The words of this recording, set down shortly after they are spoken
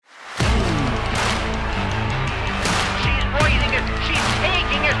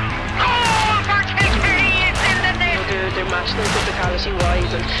much no physicality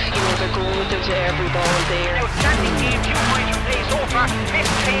wise, and they're going with it to every ball there. Outstanding game, 2 points from play so far.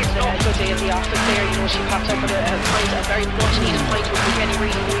 Best play so. A good day at the office there. She popped up with a very much needed point with Kilkenny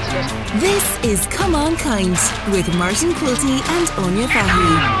really losing it. This is Come On Kind with Martin Quilty and Anya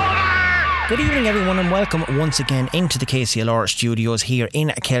Fahy. Good evening everyone, and welcome once again into the KCLR studios here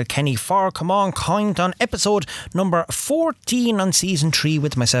in Kilkenny for Come On Kind on episode number 14 on season 3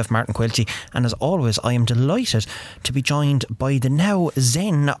 with myself, Martin Quilty, and as always I am delighted to be joined by the now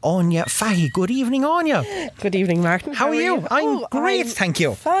zen Anya Fahy. Good evening, Anya. Good evening, Martin. How are you? I'm great, thank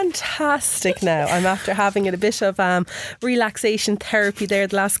you. Fantastic now. I'm after having a bit of relaxation therapy there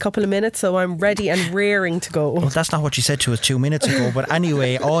the last couple of minutes, so I'm ready and raring to go. Well, that's not what you said to us 2 minutes ago, but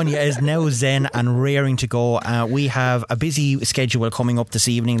anyway, Anya is now zen and raring to go. We have a busy schedule coming up this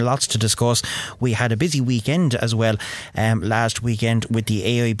evening, lots to discuss. We had a busy weekend as well last weekend with the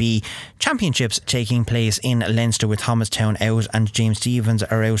AIB Championships taking place in Leinster, with Thomastown out and James Stephens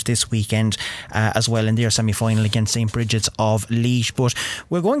are out this weekend as well in their semi-final against St. Bridget's of Laois. But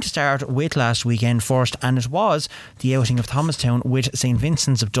we're going to start with last weekend first, and it was the outing of Thomastown with St.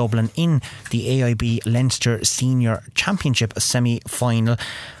 Vincent's of Dublin in the AIB Leinster Senior Championship semi-final.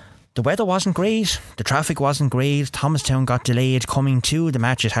 The weather wasn't great, the traffic wasn't great, Thomastown got delayed coming to the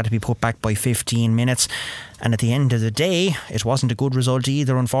match. It had to be put back by 15 minutes, and at the end of the day it wasn't a good result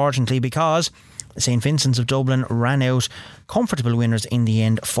either, unfortunately, because St. Vincent's of Dublin ran out comfortable winners in the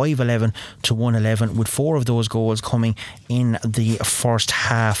end, 5-11 to 1-11, with 4 of those goals coming in the first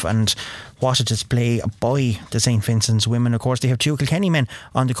half. And what a display by the St. Vincent's women. Of course, they have 2 Kilkenny men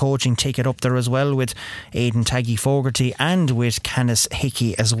on the coaching ticket up there as well, with Aidan Taggy Fogarty and with Canis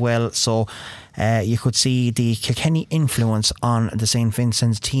Hickey as well. So you could see the Kilkenny influence on the St.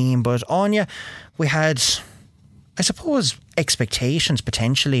 Vincent's team. But Anya, we had, I suppose, expectations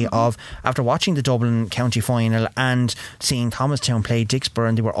potentially of, after watching the Dublin County final and seeing Thomastown play Dixborough,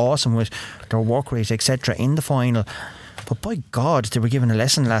 and they were awesome with their work rate etc in the final, but by God, they were given a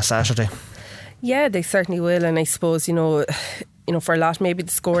lesson last Saturday. Yeah, they certainly will. And I suppose for a lot, maybe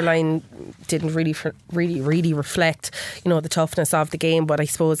the scoreline didn't really reflect the toughness of the game. But I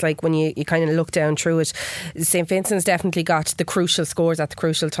suppose, like, when you kind of look down through it, St. Vincent's definitely got the crucial scores at the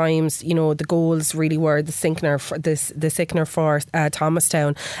crucial times. The goals really were the sickener for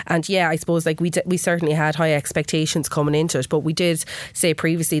Thomastown. And yeah, I suppose, like, we certainly had high expectations coming into it, but we did say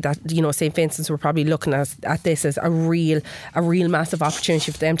previously that St. Vincent's were probably looking at this as a real massive opportunity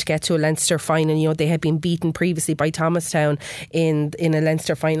for them to get to a Leinster final. They had been beaten previously by Thomastown in a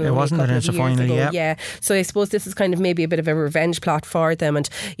Leinster final. It wasn't a Leinster final, yeah. So I suppose this is kind of maybe a bit of a revenge plot for them, and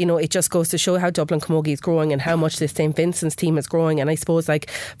it just goes to show how Dublin Camogie is growing and how much this St. Vincent's team is growing. And I suppose, like,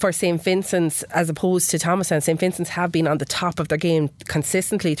 for St. Vincent's as opposed to Thomastown, St. Vincent's have been on the top of their game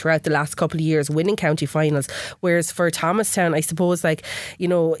consistently throughout the last couple of years, winning county finals, whereas for Thomastown, I suppose, like,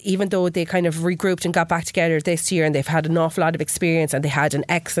 even though they kind of regrouped and got back together this year, and they've had an awful lot of experience and they had an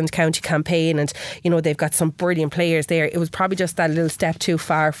excellent county campaign, and they've got some brilliant players there, it was probably just that little step too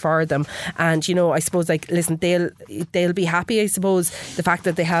far for them. And I suppose, like, listen, they'll be happy, I suppose, the fact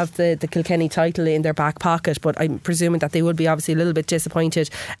that they have the Kilkenny title in their back pocket, but I'm presuming that they will be obviously a little bit disappointed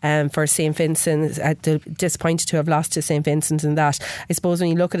for St. Vincent's, disappointed to have lost to St. Vincent's in that. I suppose when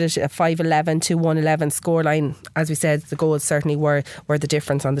you look at it, a 5-11 to 1-11 scoreline, as we said, the goals certainly were the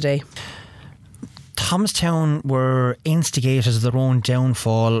difference on the day. Thomastown were instigators of their own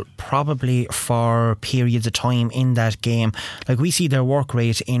downfall, probably for periods of time in that game. Like, we see their work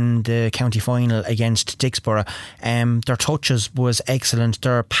rate in the county final against Dixborough. Their touches was excellent,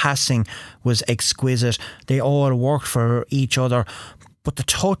 their passing was exquisite, they all worked for each other. But the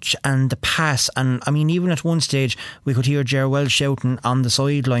touch and the pass, and I mean, even at one stage we could hear Ger Wells shouting on the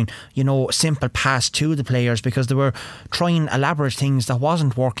sideline, simple pass to the players, because they were trying elaborate things that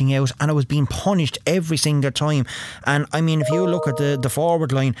wasn't working out, and it was being punished every single time. And I mean, if you look at the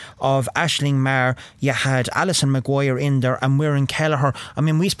forward line of Aisling Marr, you had Alison Maguire in there and Muireann Kelleher. I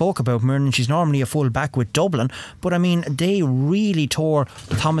mean, we spoke about Muireann, she's normally a full back with Dublin, but I mean, they really tore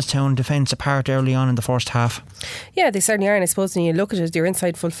the Thomastown defence apart early on in the first half. Yeah, they certainly are. And I suppose when you look at it, your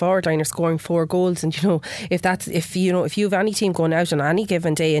inside full forward line are scoring 4 goals, and if you have any team going out on any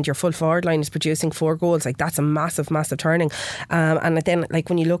given day and your full forward line is producing 4 goals, like, that's a massive turning. And then, like,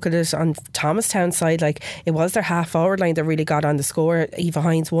 when you look at it on Thomastown side, like, it was their half forward line that really got on the score. Eva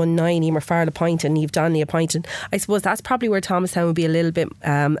Hines 1-9, Emer Farrell a point, and Eve Donnelly a point. And I suppose that's probably where Thomastown would be a little bit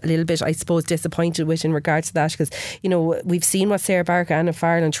I suppose disappointed with in regards to that, because we've seen what Sarah Barker, Anna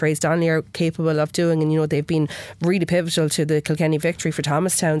Farrell and Therese Donnelly are capable of doing, and they've been really pivotal to the Kilkenny victory victory for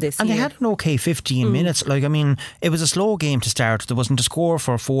Thomastown this and year. they had an okay 15 minutes. Like, I mean, it was a slow game to start. There wasn't a score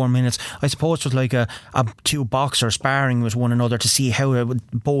for 4 minutes. I suppose it was like a two boxers sparring with one another to see how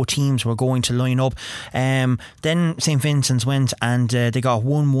both teams were going to line up. Then St. Vincent's went and they got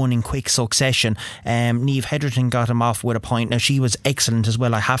 1-1 in quick succession. Niamh Hetherington got him off with a point. Now, she was excellent as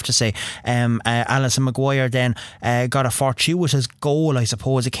well, I have to say. Alison Maguire then got a fortuitous goal, I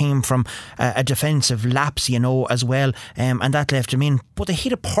suppose. It came from a defensive lapse, you know, as well, and that left him in. But they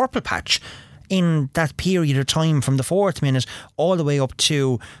hit a purple patch in that period of time from the 4th minute all the way up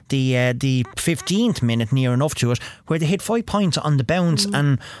to the 15th minute, near enough to it, where they hit 5 points on the bounce.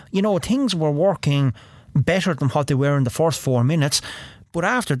 And, you know, things were working better than what they were in the first 4 minutes. But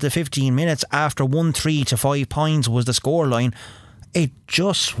after the 15 minutes, after 1-3 to 5 points was the scoreline, it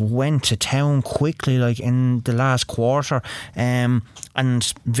just went to town quickly, like in the last quarter. And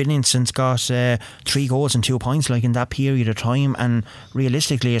Vincent's got 3 goals and 2 points, like in that period of time. And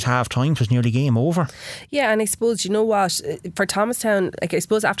realistically, at half time, it was nearly game over. Yeah, and I suppose, you know what, for Thomastown, like I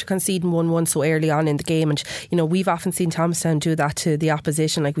suppose after conceding 1-1 so early on in the game, and you know, we've often seen Thomastown do that to the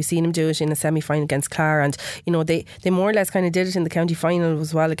opposition. Like we've seen them do it in a semi-final against Clare, and you know, they more or less kind of did it in the county final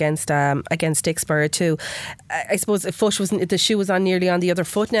as well against Dicksboro too. I suppose the shoe was on nearly on the other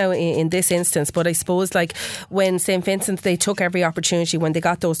foot now in this instance, but I suppose like when St. Vincent's, they took every opportunity when they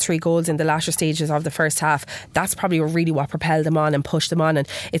got those 3 goals in the latter stages of the first half. That's probably really what propelled them on and pushed them on. And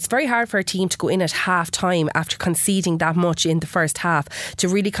it's very hard for a team to go in at half time after conceding that much in the first half to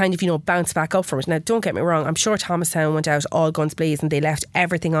really kind of, you know, bounce back up from it. Now, don't get me wrong, I'm sure Thomastown went out all guns blazing. They left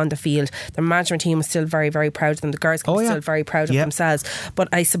everything on the field. The management team was still very, very proud of them. The girls were still very proud of themselves. But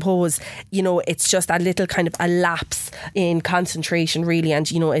I suppose, you know, it's just a little kind of a lapse in concentration, really, and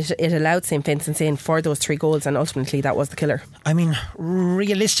you know, it allowed St. Vincent's in for those 3 goals, and ultimately that was the killer. I mean,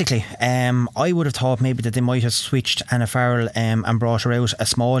 realistically, I would have thought maybe that they might have switched Anna Farrell and brought her out a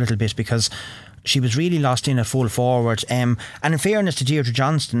small little bit, because she was really lost in at full forward. And in fairness to Deirdre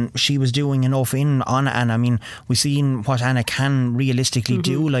Johnston, she was doing enough on Anna. I mean, we've seen what Anna can realistically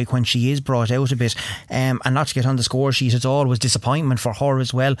do, like when she is brought out a bit. And not to get on the score sheet at all was disappointment for her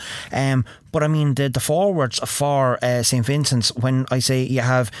as well. But I mean, the forwards for St. Vincent's, when I say you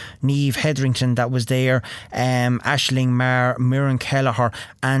have Niamh Hetherington that was there, Aisling Marr, Muireann Kelleher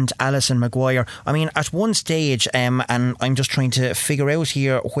and Alison Maguire. I mean, at one stage, and I'm just trying to figure out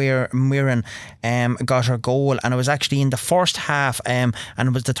here where Muireann got her goal, and it was actually in the first half, and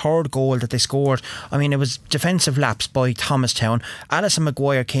it was the 3rd goal that they scored. I mean, it was defensive lapse by Thomastown. Alison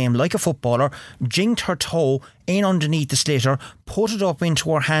Maguire came like a footballer, jinked her toe in underneath the slitter, put it up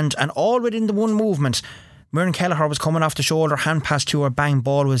into her hand, and all within the one movement, Muireann Kelleher was coming off the shoulder, hand pass to her, bang,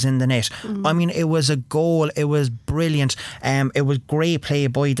 ball was in the net. I mean, it was a goal. It was brilliant. It was great play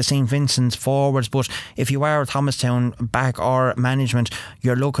by the St. Vincent's forwards. But if you are Thomastown back or management,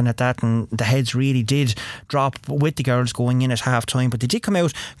 you're looking at that, and the heads really did drop with the girls going in at half time. But they did come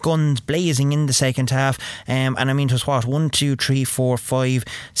out guns blazing in the second half. And I mean, it was what, 1, 2, 3, 4, 5,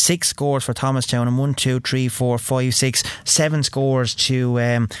 6 scores for Thomastown, and 1, 2, 3, 4, 5, 6, 7 scores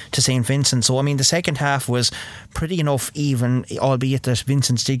to St. Vincent. So I mean, the second half was pretty enough even, albeit that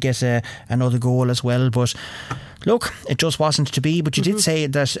Vincent's did get another goal as well. But look, it just wasn't to be. But you did say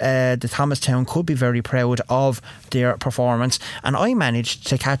that the Thomastown could be very proud of their performance, and I managed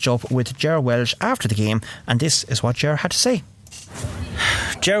to catch up with Ger Welsh after the game, and this is what Ger had to say.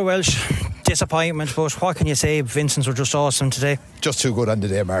 Ger Welsh, disappointment, but what can you say? Vincent's were just awesome today. Just too good on the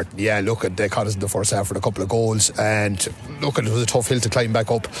day, Martin. Yeah, look, they caught us in the first half with a couple of goals, and look, it was a tough hill to climb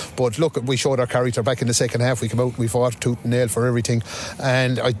back up, but look, we showed our character back in the second half. We came out, we fought tooth and nail for everything,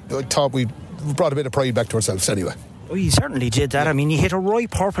 and I thought we brought a bit of pride back to ourselves anyway. Oh, you certainly did that. I mean, you hit a right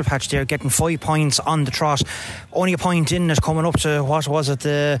purple patch there, getting 5 points on the trot. Only a point in it, coming up to, what was it,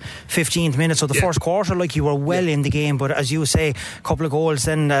 the 15th minute of the first quarter. Like, you were well in the game, but as you say, a couple of goals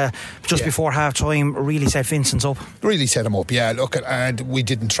then just before half time really set Vincent's up. Really set him up, yeah. Look, and we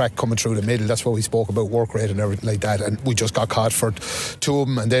didn't track coming through the middle. That's what we spoke about, work rate and everything like that, and we just got caught for 2 of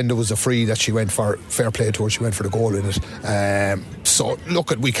them, and then there was a free that she went for. Fair play to her, she went for the goal in it. So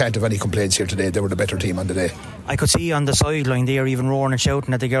look, we can't have any complaints here today. They were the better team on the day. I could see on the sideline there even roaring and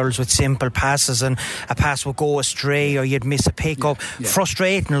shouting at the girls with simple passes, and a pass would go astray or you'd miss a pick up.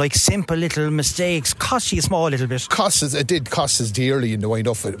 Frustrating, like simple little mistakes. Cost you a small little bit. It did cost us dearly in the wind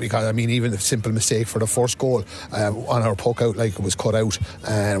up, because I mean, even a simple mistake for the first goal on our puck out, like, it was cut out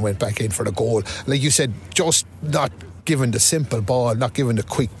and went back in for the goal. Like you said, just not given the simple ball, not given the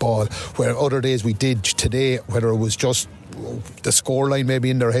quick ball, where other days we did. Today, whether it was just the scoreline maybe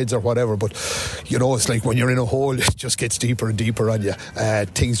in their heads or whatever, but you know, it's like when you're in a hole, it just gets deeper and deeper on you.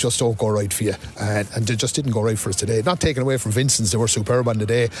 Things just don't go right for you, and they just didn't go right for us today. Not taken away from Vincent's, they were superb on the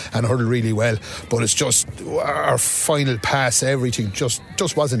day and hurled really well, but it's just our final pass, everything just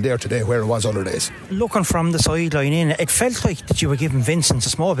wasn't there today where it was other days. Looking from the sideline in, it felt like that you were giving Vincent's a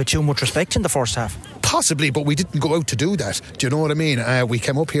small bit too much respect in the first half. Possibly, but we didn't go out to do that. Do you know what I mean? We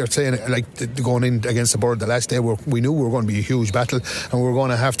came up here saying, like, going in against the Bird the last day, we knew we were going to be a huge battle and we were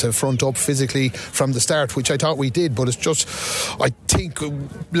going to have to front up physically from the start, which I thought we did, but it's just, I think,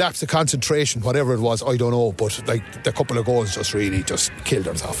 lapse of concentration, whatever it was, I don't know, but like the couple of goals just really just killed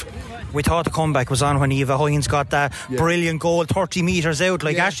us off. We thought the comeback was on when Eva Hines got that brilliant goal 30 metres out.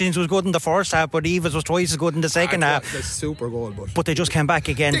 Like Ashton's was good in the first half, but Eva's was twice as good in the second half. That's a super goal, but they just came back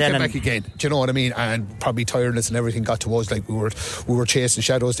again. Came back again. Do you know what I mean? And probably tiredness and everything got to us. Like we were chasing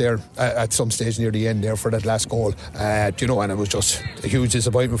shadows there at some stage near the end there for that last goal. Do you know? And it was just a huge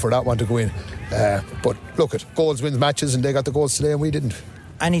disappointment for that one to go in. But look, goals wins matches, and they got the goals today, and we didn't.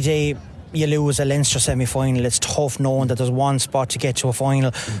 Any day you lose a Leinster semi-final, it's tough knowing that there's one spot to get to a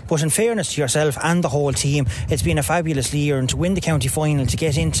final, but in fairness to yourself and the whole team, it's been a fabulous year, and to win the county final, to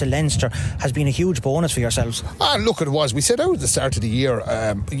get into Leinster, has been a huge bonus for yourselves. Look, it was. We set out at the start of the year,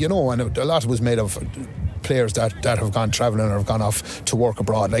 you know, and a lot was made of players that have gone travelling or have gone off to work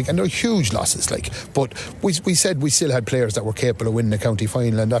abroad, like, and they're huge losses, like, but we said we still had players that were capable of winning the county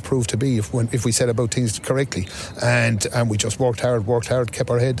final, and that proved to be if we set about things correctly, and we just worked hard, kept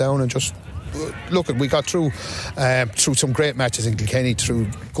our head down, and just look, we got through some great matches in Kilkenny, through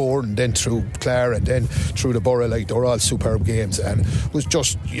Gordon, then through Clare, and then through the Borough. Like, they were all superb games, and it was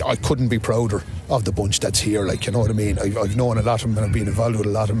just, I couldn't be prouder of the bunch that's here, like, you know what I mean. I've known a lot of them, and I've been involved with a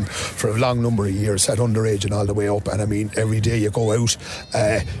lot of them for a long number of years, at underage and all the way up, and I mean, every day you go out,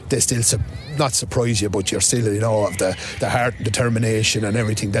 they still not surprise you, but you're still, you know, of the heart and determination and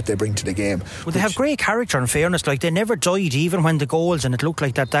everything that they bring to the game. Well, they have great character, in fairness, like, they never died even when the goals, and it looked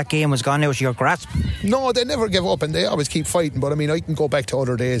like that game was gone out of your grasp. No, they never give up, and they always keep fighting. But I mean, I can go back to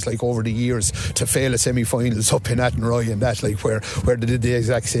other days, like over the years, to fail a semi-finals up in Athenry and that, like, where they did the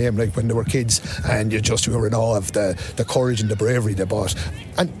exact same, like when they were kids, and you were in awe of the courage and the bravery they brought,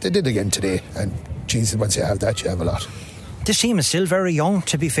 and they did again today. And Jesus, once you have that, you have a lot. This team is still very young,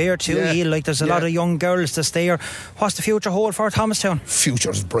 to be fair to you. Like, there's a lot of young girls that's there. What's the future hold for Thomastown?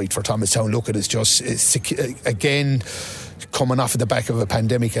 Future's bright for Thomastown. Look, it's again coming off of the back of a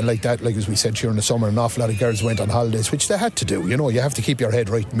pandemic and like that, like as we said, during the summer, an awful lot of girls went on holidays, which they had to do. You know, you have to keep your head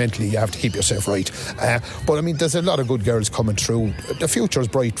right mentally, you have to keep yourself right. But I mean, there's a lot of good girls coming through. The future's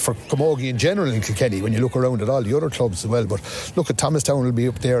bright for Camogie in general in Kilkenny when you look around at all the other clubs as well. But look, at Thomastown will be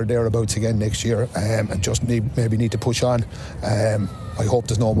up thereabouts again next year, and just maybe need to push on. I hope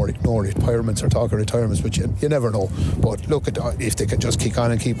there's no more retirements or talk of retirements, but you never know. But look, if they can just kick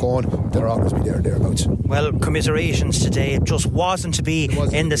on and keep going, they'll always be thereabouts. Well, commiserations today. It just wasn't to be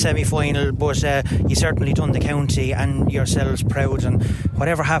in the semi-final, but you certainly done the county and yourselves proud, and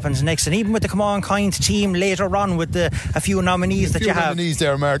whatever happens next, and even with the Come On Kind team later on with a few nominees that you have. Nominees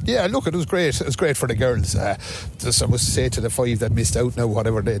there, Mark. Yeah, look, it was great. It was great for the girls. Just, I must say to the 5 that missed out now,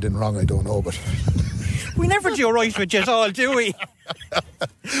 whatever they did wrong, I don't know, but we never do right with you all, do we?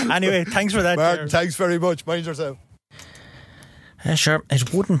 Anyway, thanks for that, Martin. Thanks very much. Mind yourself. Sure,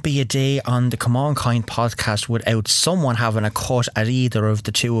 it wouldn't be a day on the Come On Kind podcast without someone having a cut at either of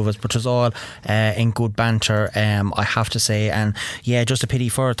the two of us, but it was all in good banter, I have to say. And yeah, just a pity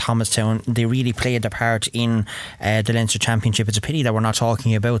for Thomastown. They really played their part in the Leinster Championship. It's a pity that we're not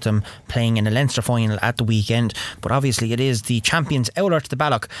talking about them playing in a Leinster final at the weekend, but obviously it is the champions, Oulart the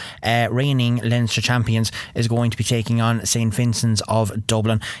Balloch, reigning Leinster champions, is going to be taking on St Vincent's of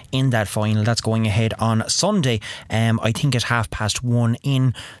Dublin in that final. That's going ahead on Sunday, I think at 1:30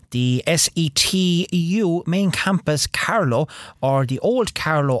 in the SETU main campus, Carlow, or the old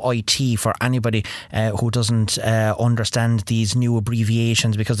Carlow IT for anybody who doesn't understand these new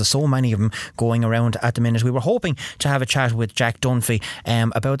abbreviations, because there's so many of them going around at the minute. We were hoping to have a chat with Jack Dunphy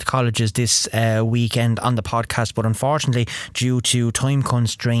about the colleges this weekend on the podcast, but unfortunately due to time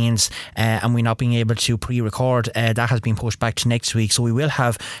constraints and we not being able to pre-record, that has been pushed back to next week. So we will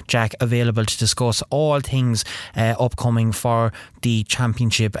have Jack available to discuss all things upcoming for the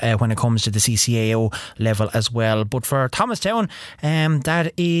championship when it comes to the CCAO level as well. But for Thomastown,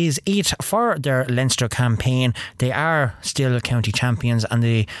 that is it for their Leinster campaign. They are still county champions, and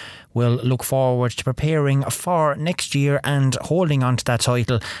they will look forward to preparing for next year and holding on to that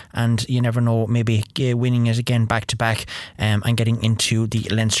title, and you never know, maybe winning it again back to back and getting into the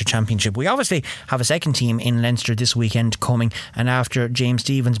Leinster Championship. We obviously have a second team in Leinster this weekend coming, and after James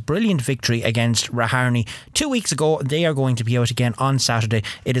Stephens' brilliant victory against Raharney 2 weeks ago, they are going to be out again on Saturday.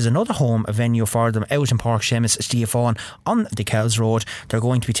 It is another home venue for them out in Park Shemus, Stiafon on the Kells Road. They're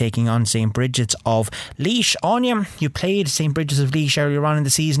going to be taking on St. Bridget's of Laois. Anya, you played St. Bridget's of Laois earlier on in the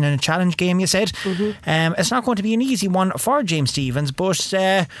season in a challenge game, you said. It's not going to be an easy one for James Stephens, but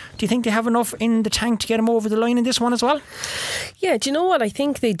do you think they have enough in the tank to get him over the line in this one as well? Yeah, do you know what? I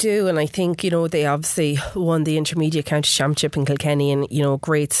think they do, and I think, you know, they obviously won the Intermediate County Championship in Kilkenny in, you know,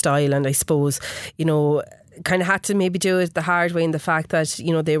 great style, and I suppose, you know, kind of had to maybe do it the hard way in the fact that,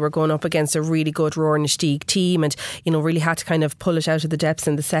 you know, they were going up against a really good Rower-Nistig team, and, you know, really had to kind of pull it out of the depths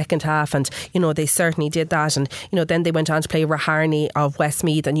in the second half, and, you know, they certainly did that. And, you know, then they went on to play Raharney of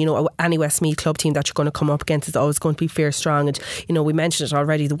Westmeath, and, you know, any Westmeath club team that you're going to come up against is always going to be fair strong. And, you know, we mentioned it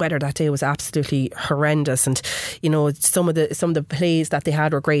already, the weather that day was absolutely horrendous, and, you know, some of the plays that they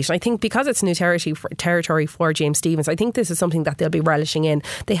had were great. And I think because it's new territory for James Stephens, I think this is something that they'll be relishing in.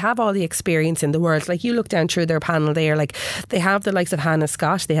 They have all the experience in the world. Like, you look down through their panel there, like, they have the likes of Hannah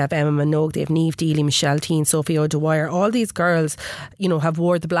Scott, they have Emma Minogue, they have Niamh Deely, Michelle Teen, Sophie O'Dwyer. All these girls, you know, have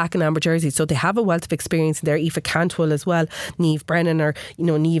wore the black and amber jerseys, so they have a wealth of experience in there. Aoife Cantwell as well, Niamh Brennan, or, you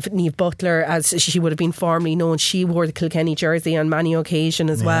know, Niamh Butler, as she would have been formerly known. She wore the Kilkenny jersey on many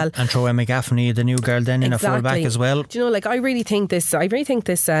occasions as well. And Troy McGaffney, the new girl then, in a full back as well. Do you know, like, I really think this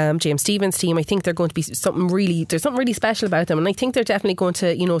James Stephens team, I think they're going to be there's something really special about them, and I think they're definitely going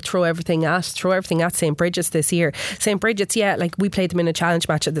to, you know, throw everything at St. Bridget's this year. St. Bridget's, yeah, like, we played them in a challenge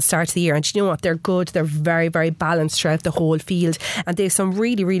match at the start of the year, and you know what, they're good, they're very, very balanced throughout the whole field, and they have some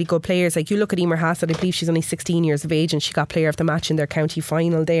really, really good players. Like, you look at Emer Hassett, I believe she's only 16 years of age, and she got player of the match in their county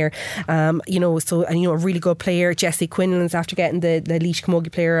final there. You know, so, and, you know, a really good player, Jessie Quinlan's after getting the Laois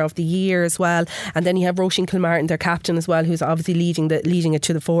Camogie player of the year as well. And then you have Roisin Kilmartin, their captain as well, who's obviously leading it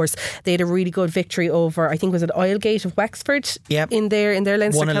to the force. They had a really good victory over, I think, was it Oilgate of Wexford? Yep. in their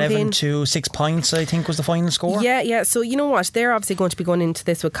Leinster 111 campaign. to 6 points, I think, was the final score. Yeah. So, you know what, they're obviously going to be going into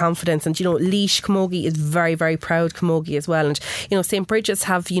this with confidence, and, you know, Laois Camogie is very, very proud Camogie as well. And, you know, St. Bridget's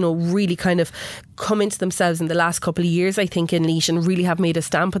have, you know, really kind of come into themselves in the last couple of years, I think, in Laois, and really have made a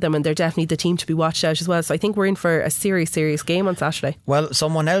stamp of them, and they're definitely the team to be watched out as well. So I think we're in for a serious game on Saturday. Well,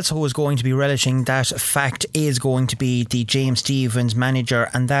 someone else who is going to be relishing that fact is going to be the James Stephens manager,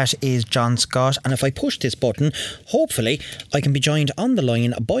 and that is John Scott. And if I push this button, hopefully I can be joined on the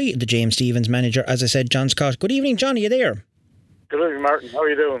line by the James Stephens manager, as I said, John Scott. Good evening, John, are you there? Good evening, Martin. How are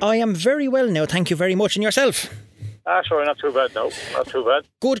you doing? I am very well now, thank you very much. And yourself? Sure, not too bad, no. Not too bad.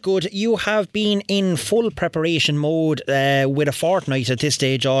 Good. You have been in full preparation mode with a fortnight at this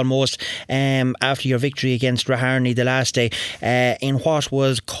stage almost after your victory against Raharney the last day in what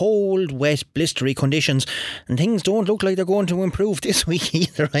was cold, wet, blistery conditions, and things don't look like they're going to improve this week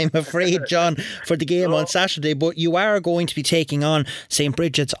either, I'm afraid, John, for the game on Saturday. But you are going to be taking on St.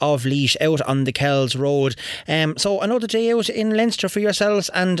 Bridget's of Laois out on the Kells Road. So another day out in Leinster for yourselves,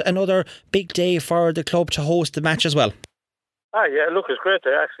 and another big day for the club to host the match as well. Yeah, look, it's great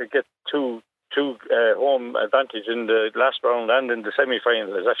to actually get two home advantage in the last round and in the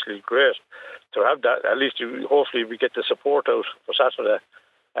semi-final. Is actually great to have that. At least hopefully we get the support out for Saturday.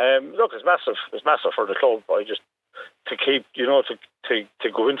 Look, it's massive. It's massive for the club. To keep, you know, to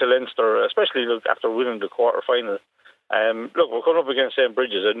go into Leinster, especially after winning the quarter final. Look, we're going up against St.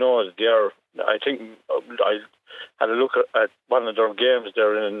 Bridget's. I know they are. I think I had a look at one of their games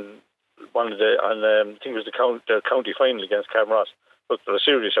there in one of the, and I think it was the county final against Camross. Look, they're a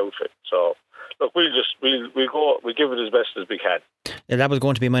serious outfit. So, look, we'll give it as best as we can. That was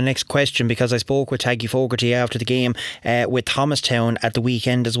going to be my next question, because I spoke with Taggy Fogarty after the game with Thomastown at the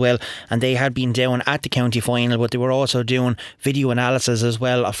weekend as well, and they had been down at the county final, but they were also doing video analysis as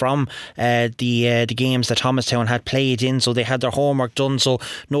well from the games that Thomastown had played in, so they had their homework done. So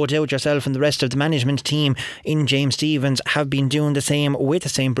no doubt yourself and the rest of the management team in James Stephens have been doing the same with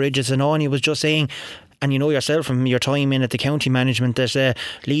St. Bridget's. And Anya was just saying, and you know yourself from your time in at the county management, that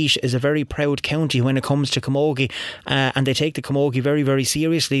Laois is a very proud county when it comes to camogie, and they take the camogie very, very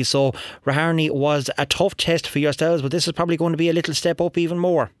seriously. So Raharney was a tough test for yourselves, but this is probably going to be a little step up even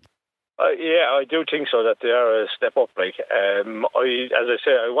more. Yeah, I do think so, that they are a step up. As I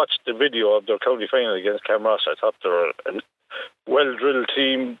say, I watched the video of their county final against Camross. I thought they were a well-drilled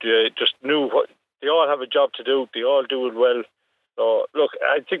team. They just knew what they all have a job to do. They all do it well. So look,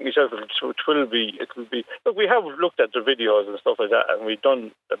 I think myself it will be. Look, we have looked at the videos and stuff like that, and we've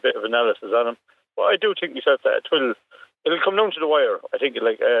done a bit of analysis on them. But I do think myself that it'll come down to the wire. I think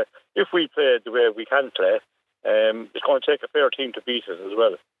if we play the way we can play, it's going to take a fair team to beat us as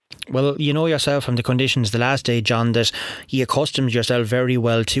well. Well, you know yourself from the conditions the last day, John, that you accustomed yourself very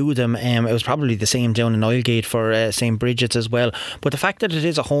well to them. It was probably the same down in Oilgate for St. Bridget's as well. But the fact that it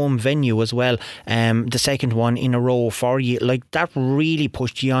is a home venue as well, the second one in a row for you, like that really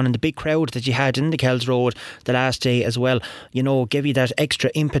pushed you on. And the big crowd that you had in the Kells Road the last day as well, you know, gave you that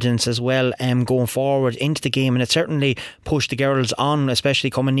extra impotence as well going forward into the game. And it certainly pushed the girls on, especially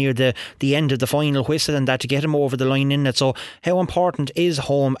coming near the end of the final whistle and that, to get them over the line in it. So how important is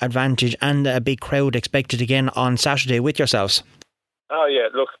home advantage and a big crowd expected again on Saturday with yourselves? Oh yeah,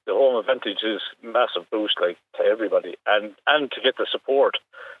 look, the home advantage is massive boost, like, to everybody, and to get the support.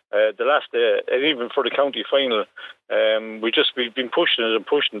 The last day, and even for the county final, we've been pushing it and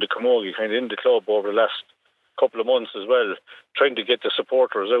pushing the camogie kind of in the club over the last couple of months as well, trying to get the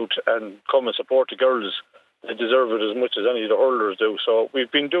supporters out and come and support the girls. They deserve it as much as any of the hurlers do. So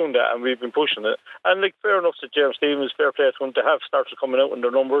we've been doing that and we've been pushing it. And like, fair enough to James Stevens, fair play to them, to have started coming out in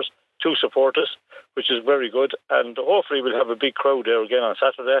their numbers to support us, which is very good. And hopefully we'll have a big crowd there again on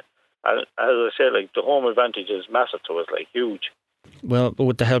Saturday. And as I said, like, the home advantage is massive to us, like, huge. Well,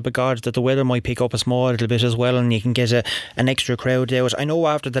 with the help of God, that the weather might pick up a small little bit as well, and you can get an extra crowd out. I know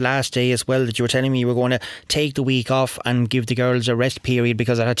after the last day as well that you were telling me you were going to take the week off and give the girls a rest period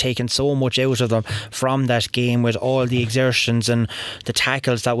because it had taken so much out of them from that game, with all the exertions and the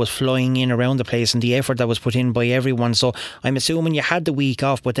tackles that was flying in around the place and the effort that was put in by everyone. So I'm assuming you had the week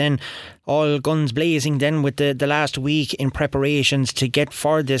off, but then all guns blazing then with the last week in preparations to get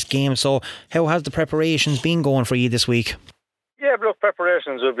for this game. So how has the preparations been going for you this week? Yeah, but look,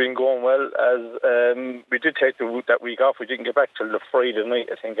 preparations have been going well. As we did take that week off, we didn't get back till the Friday night,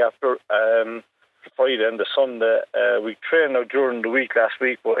 I think, after the Friday and the Sunday. We trained now during the week last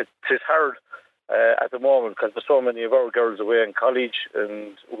week, but it's hard at the moment because there's so many of our girls away in college,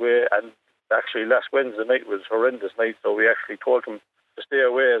 and actually last Wednesday night was a horrendous night, so we actually told them to stay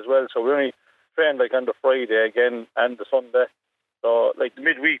away as well. So we only trained like on the Friday again and the Sunday. So, like, the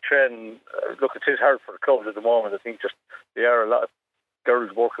midweek training, look, it is hard for the clubs at the moment. I think just there are a lot of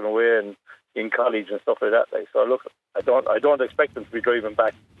girls working away and in college and stuff like that. Like, so, look, I don't expect them to be driving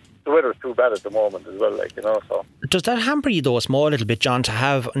back. The weather's too bad at the moment as well, like, you know. So does that hamper you though a small little bit, John, to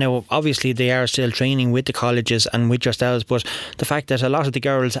have, now obviously they are still training with the colleges and with yourselves, but the fact that a lot of the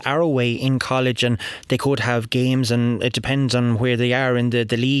girls are away in college and they could have games, and it depends on where they are in the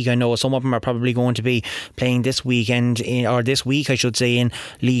league. I know some of them are probably going to be playing this weekend, or this week I should say, in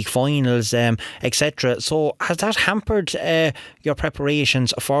league finals, etc. So has that hampered your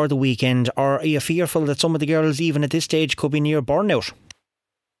preparations for the weekend, or are you fearful that some of the girls even at this stage could be near burnout?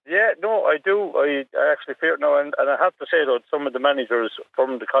 Yeah, no, I do. I actually fear it now, and I have to say though, some of the managers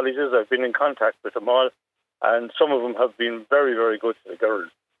from the colleges, I've been in contact with them all, and some of them have been very, very good to the girls.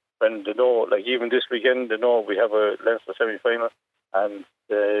 When they know, like even this weekend, they know we have a Leinster semi-final, and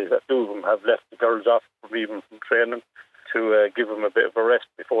two of them have left the girls off from training to give them a bit of a rest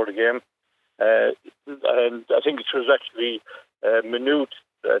before the game. And I think it was actually Maynooth.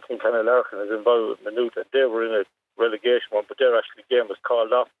 I think Hannah Larkin is involved with Maynooth, and they were in a relegation one, but their actually game was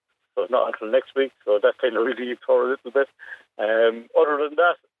called off, so it's not until next week, so that kind of relieved her a little bit. Other than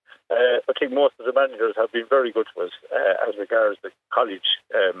that, I think most of the managers have been very good to us as regards the college,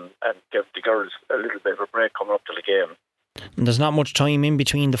 and give the girls a little bit of a break coming up to the game. And there's not much time in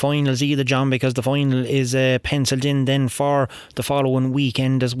between the finals either, John, because the final is penciled in then for the following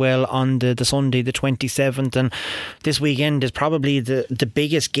weekend as well, on the Sunday the 27th, and this weekend is probably the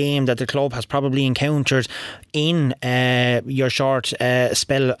biggest game that the club has probably encountered in your short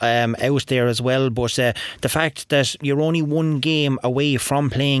spell out there as well. But the fact that you're only one game away from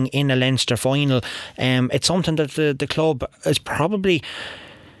playing in a Leinster final, it's something that the club is probably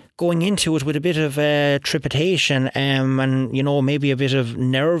going into it with a bit of trepidation, and you know, maybe a bit of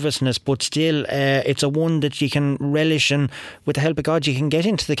nervousness, but still it's a one that you can relish, and with the help of God you can get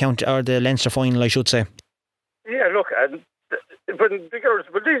into the county, or the Leinster final I should say. Yeah, look, and but the girls,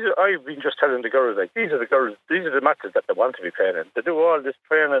 but I've been just telling the girls, like, these are the matches that they want to be playing in. They do all this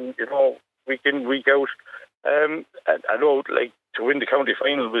training, you know, week in, week out. And I know, like, to win the county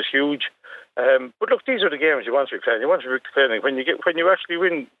final was huge. But look, these are the games you want to be playing. You want to be playing when you actually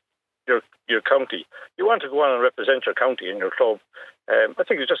win your county. You want to go on and represent your county in your club. I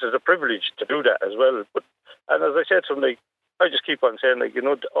think it's just as a privilege to do that as well. And as I said to them, like, I just keep on saying, like, you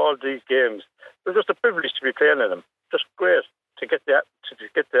know, all these games, they're just a privilege to be playing in them. Just great to get the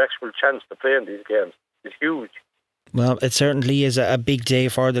actual chance to play in these games. It's huge. Well, it certainly is a big day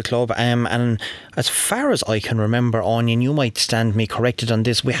for the club, and as far as I can remember, Anya, and you might stand me corrected on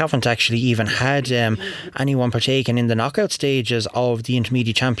this, we haven't actually even had anyone partaking in the knockout stages of the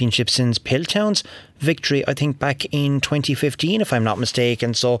Intermediate Championship since Piltown's victory, I think back in 2015, if I'm not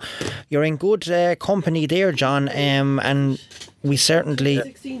mistaken. So you're in good company there, John, and we certainly...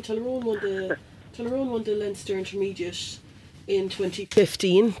 2016, Tullaroan won the Leinster Intermediate in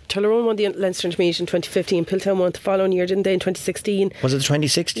 2015. Tullaroan won the Leinster Intermediate in 2015. Piltown won the following year, didn't they, in 2016? Was it the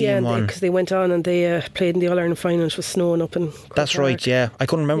 2016 one? Yeah, because they went on and they played in the All-Ireland final. It was snowing up in Cork. That's right, yeah. I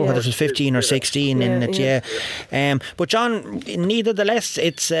couldn't remember whether it was 15 or 16 in it, yeah. But John, nevertheless,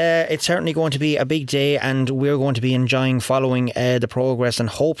 it's certainly going to be a big day, and we're going to be enjoying following the progress, and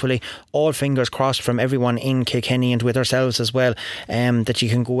hopefully, all fingers crossed from everyone in Kilkenny and with ourselves as well, that you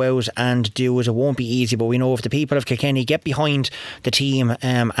can go out and do it. It won't be easy, but we know if the people of Kilkenny get behind the team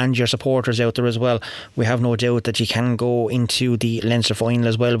and your supporters out there as well, we have no doubt that you can go into the Leinster final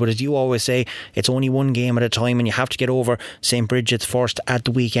as well. But as you always say, it's only one game at a time, and you have to get over St. Bridget's first at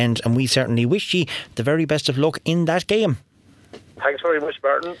the weekend, and we certainly wish you the very best of luck in that game. Thanks very much,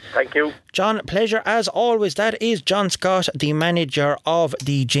 Martin. Thank you. John, pleasure as always. That is John Scott, the manager of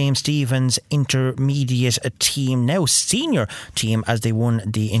the James Stephens intermediate team, now senior team, as they won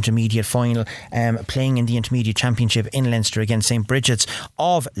the intermediate final, playing in the intermediate championship in Leinster against St. Bridget's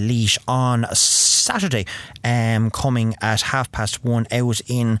of Laois on Saturday, coming at 1:30 out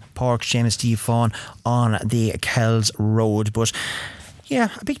in Park James Steve Fawn on the Kells Road. But yeah,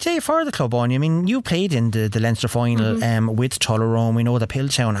 a big day for the club, Anya. I mean, you played in the Leinster final with Tullaroan. We know that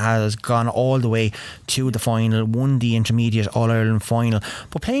Piltown has gone all the way to the final, won the intermediate All-Ireland final.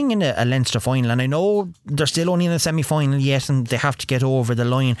 But playing in a Leinster final, and I know they're still only in a semi-final yet and they have to get over the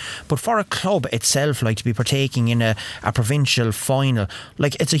line, but for a club itself, like to be partaking in a provincial final,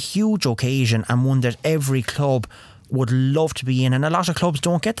 like it's a huge occasion, and one that every club would love to be in, and a lot of clubs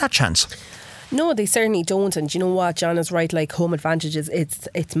don't get that chance. No, they certainly don't. And you know what, John is right, like home advantages,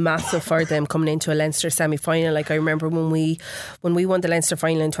 it's massive for them coming into a Leinster semi-final. Like I remember when we won the Leinster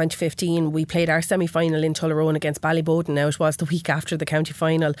final in 2015, we played our semi-final in Tullaroan against Ballyboden. Now it was the week after the county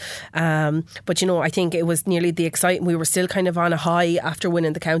final, but you know, I think it was nearly the excitement. We were still kind of on a high after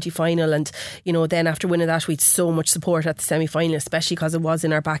winning the county final, and you know, then after winning that, we had so much support at the semi-final, especially because it was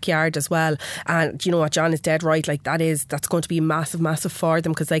in our backyard as well. And you know what, John is dead right, like that's going to be massive for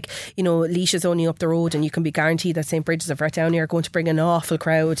them, because like, you know, Laois is only up the road, and you can be guaranteed that St. Bridget's, if right down here, are going to bring an awful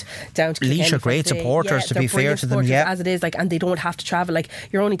crowd down to Kilkenny. Laois are great supporters, to be fair to them, as it is, like, and they don't have to travel. Like,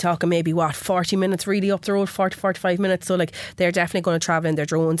 you're only talking maybe 40 minutes really up the road, 45 minutes. So like, they're definitely going to travel in their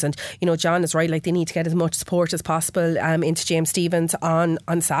drones. And you know, John is right, like they need to get as much support as possible into James Stephens on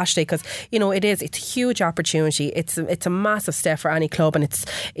Saturday, because you know, it's a huge opportunity. It's a massive step for any club, and it's,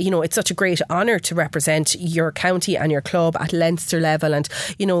 you know, it's such a great honour to represent your county and your club at Leinster level. And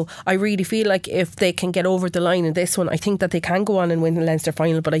you know, I really feel like if they can get over the line in this one, I think that they can go on and win the Leinster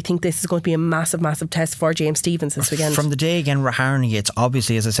final. But I think this is going to be a massive test for James Stephens this weekend. From the day again, Raharney, it's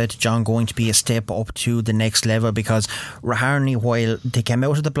obviously, as I said to John, going to be a step up to the next level, because Raharney, while they came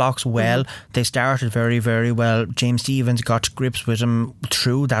out of the blocks well, they started very, very well. James Stephens got to grips with them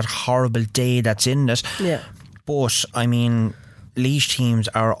through that horrible day that's in it. Yeah. But I mean, Laois teams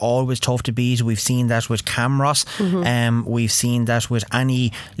are always tough to beat. We've seen that with Camross. We've seen that with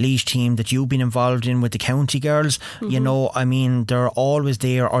any Laois team that you've been involved in with the county girls. You know, I mean, they're always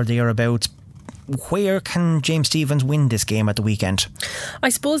there or thereabouts. Where can James Stephens win this game at the weekend? I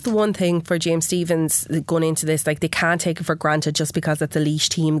suppose the one thing for James Stephens going into this, like, they can't take it for granted just because it's a Laois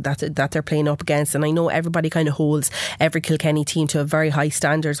team that they're playing up against. And I know everybody kind of holds every Kilkenny team to a very high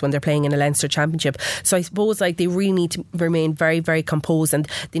standards when they're playing in a Leinster championship. So I suppose like they really need to remain very, very composed, and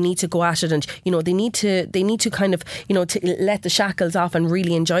they need to go at it, and you know, they need to kind of, you know, to let the shackles off and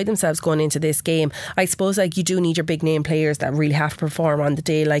really enjoy themselves going into this game. I suppose like you do need your big name players that really have to perform on the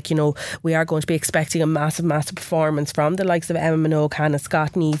day. Like, you know, we are going to be expecting a massive performance from the likes of Emma Minogue, Hannah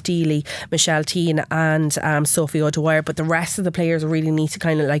Scott, Niamh Deely, Michelle Teen and Sophie O'Dwyer. But the rest of the players really need to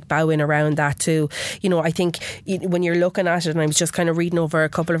kind of like bow in around that too. You know, I think when you're looking at it, and I was just kind of reading over a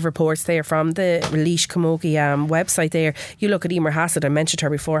couple of reports there from the Laois Camogie website there, you look at Emer Hassett, I mentioned her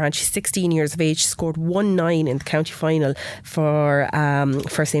beforehand, she's 16 years of age, she scored 1-9 in the county final for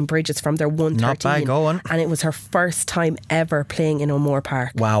St. Bridget's from their 1-13. Not bad going. And it was her first time ever playing in O'Moore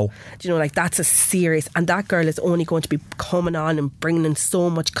Park. Wow. Do you know, like that's is serious, and that girl is only going to be coming on and bringing in so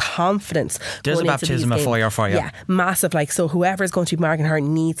much confidence. There's a baptism of fire for you. Yeah, massive. Like, so whoever's going to be marking her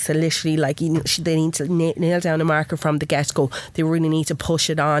needs to literally, like, they need to nail down a marker from the get-go. They really need to push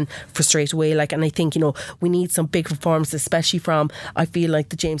it on for straight away. Like, and I think, we need some big performances, especially from, I feel like,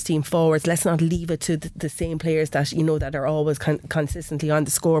 the James team forwards. Let's not leave it to the same players that that are always consistently on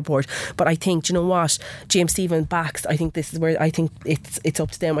the scoreboard. But I think, you know what, James Steven backs, I think this is where, I think it's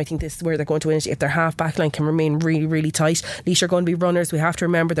up to them. I think this is where they're going to win it. If their half back line can remain really, really tight. Leash are going to be runners. We have to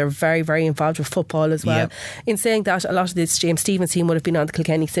remember they're very, very involved with football as well. Yep. In saying that, a lot of this James Stevens team would have been on the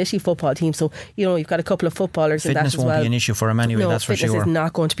Kilkenny City football team, so you've got a couple of footballers in that as well. Fitness won't be an issue for them anyway, that's for sure. Fitness is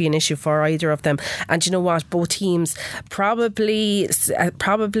not going to be an issue for either of them. And you know what, both teams probably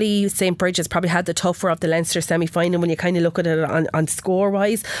St. Bridget's probably had the tougher of the Leinster semi-final when you kind of look at it on score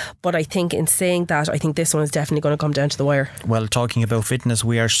wise, but I think in saying that, I think this one is definitely going to come down to the wire. Well, talking about fitness,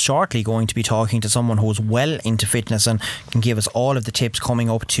 we are shortly going to be talking to someone who's well into fitness and can give us all of the tips coming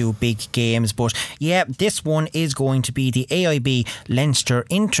up to big games. But yeah, this one is going to be the AIB Leinster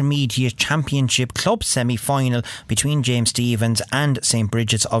Intermediate Championship Club semi-final between James Stephens and St.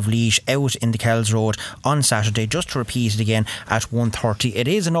 Bridget's of Laois out in the Kells Road on Saturday. Just to repeat it again, at 1:30. It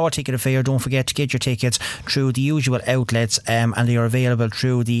is an all-ticket affair. Don't forget to get your tickets through the usual outlets, and they are available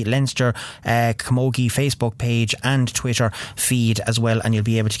through the Leinster Camogie Facebook page and Twitter feed as well, and you'll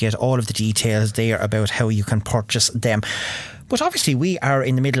be able to get all of the details there about how you can purchase them. But obviously we are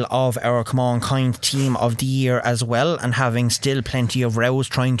in the middle of our Come On Kind Team of the Year as well, and having still plenty of rows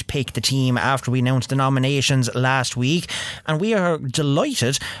trying to pick the team after we announced the nominations last week. And we are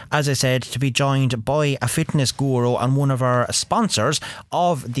delighted, as I said, to be joined by a fitness guru and one of our sponsors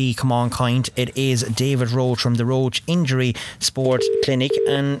of the Come On Kind. It is David Roach from the Roach Injury Sport Clinic,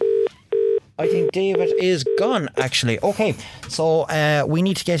 and I think David is gone actually. Okay, so we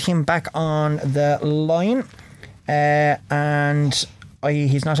need to get him back on the line. And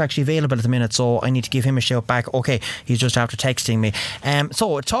he's not actually available at the minute, so I need to give him a shout back. Okay, he's just after texting me.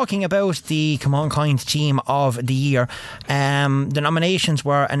 So talking about the Come On Kind Team of the Year, the nominations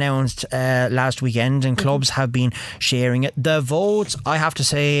were announced last weekend, and clubs have been sharing it. The votes, I have to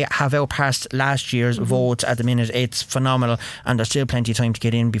say, have outpassed last year's votes at the minute. It's phenomenal, and there's still plenty of time to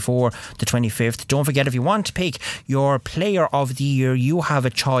get in before the 25th. Don't forget, if you want to pick your Player of the Year, you have a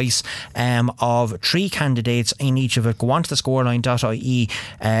choice of 3 candidates in each of it. Go on to the scoreline.ie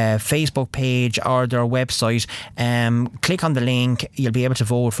Facebook page or their website, click on the link. You'll be able to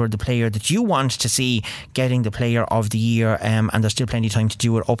vote for the player that you want to see getting the Player of the Year, and there's still plenty of time to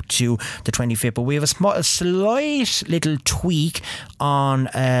do it up to the 25th. But we have a slight little tweak on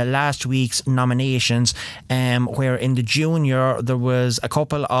last week's nominations, where in the junior there was a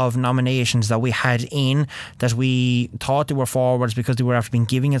couple of nominations that we had in that we thought they were forwards because they were after been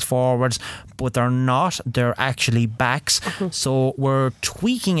giving us forwards, but they're not. They're actually backs. So we're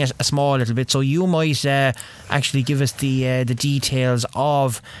tweaking it a small little bit, so you might actually give us the details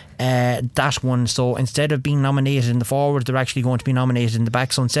of that one. So instead of being nominated in the forward, they're actually going to be nominated in the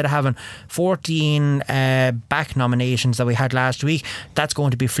back. So instead of having 14 back nominations that we had last week, that's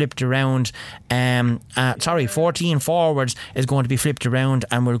going to be flipped around. 14 forwards is going to be flipped around,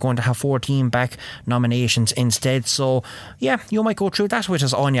 and we're going to have 14 back nominations instead. So yeah, you might go through that with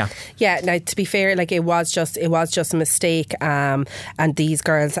us, Anya. Yeah, now to be fair, like it was just a mistake, and these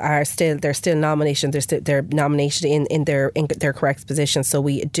girls are still nominated. They're nominated in their correct position. So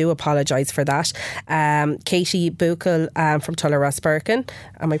we do apologise for that. Katie Buchel from Tullaross-Birkin.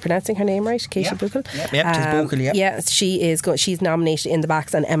 Am I pronouncing her name right? Katie Buchel? Yeah, it is Buchel, yeah. Yeah, she's nominated in the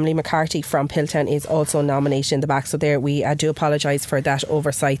backs, and Emily McCarthy from Piltown is also nominated in the back. So there, we do apologise for that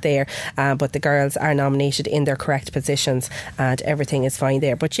oversight there. But the girls are nominated in their correct positions, and everything is fine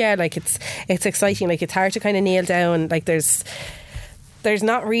there. But yeah, like it's exciting. Like it's hard to kind of nail down. Like there's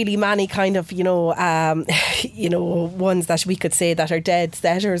not really many kind of ones that we could say that are dead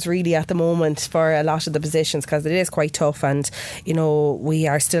setters really at the moment for a lot of the positions, because it is quite tough, and we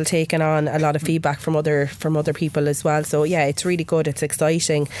are still taking on a lot of feedback from other people as well. So yeah, it's really good, it's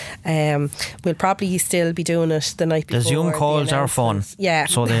exciting. We'll probably still be doing it the night before. The Zoom calls are fun,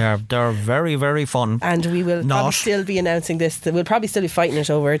 so they're very, very fun, and we will probably still be announcing this. We'll probably still be fighting it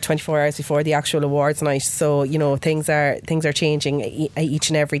over 24 hours before the actual awards night. So things are changing each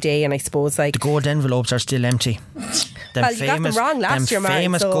and every day, and I suppose like the gold envelopes are still empty. You got them wrong last year,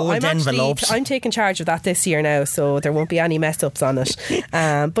 Martin, so gold envelopes. I'm taking charge of that this year now, so there won't be any mess ups on it.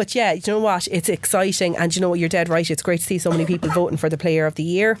 But yeah, you know what, it's exciting, and you're dead right, it's great to see so many people voting for the Player of the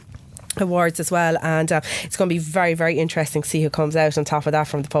Year. awards as well, and it's going to be very, very interesting to see who comes out on top of that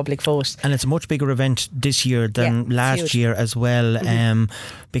from the public vote. And it's a much bigger event this year than last year as well,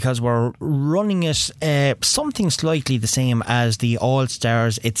 because we're running it something slightly the same as the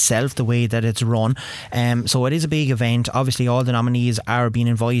All-Stars itself, the way that it's run. So it is a big event. Obviously all the nominees are being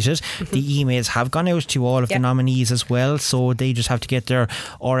invited. The emails have gone out to all of the nominees as well, so they just have to get their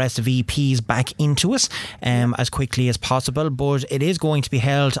RSVPs back into us as quickly as possible. But it is going to be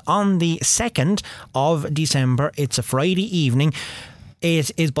held on the 2nd of December. It's a Friday evening.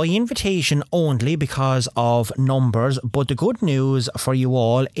 It is by invitation only because of numbers, but the good news for you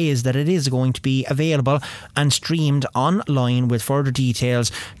all is that it is going to be available and streamed online, with further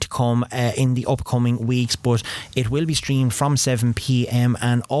details to come in the upcoming weeks. But it will be streamed from 7 p.m.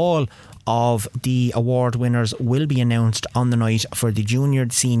 and all of the award winners will be announced on the night for the junior,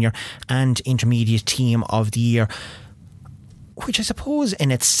 senior and intermediate team of the year, which I suppose in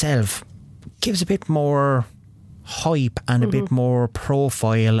itself gives a bit more hype and a bit more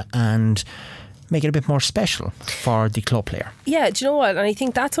profile and make it a bit more special for the club player. Yeah, do you know what? And I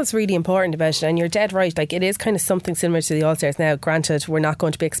think that's what's really important about it. And you're dead right. Like, it is kind of something similar to the All-Stars now. Granted, we're not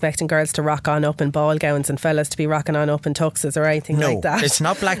going to be expecting girls to rock on up in ball gowns and fellas to be rocking on up in tuxes or anything like that. No, it's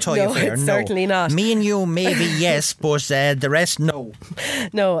not black tie affair. It's certainly not. Me and you, maybe yes, but the rest, no.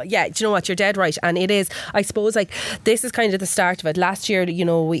 No, yeah, do you know what? You're dead right. And it is, I suppose, like, this is kind of the start of it. Last year, you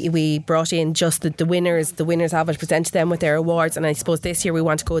know, we brought in just the winners of it, presented them with their awards. And I suppose this year we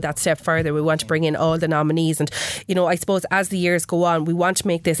want to go that step further. We want to bring in all the nominees, and you know, I suppose as the years go on, we want to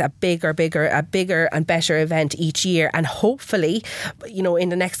make this a bigger and better event each year, and hopefully, you know, in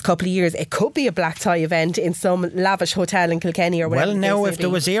the next couple of years it could be a black tie event in some lavish hotel in Kilkenny or whatever. Well, now if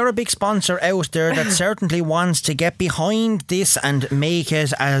there was a big sponsor out there that certainly wants to get behind this and make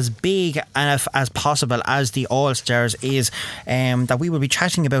it as big as possible as the All-Stars is, that we will be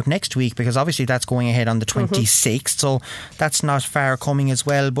chatting about next week, because obviously that's going ahead on the 26th, so that's not far coming as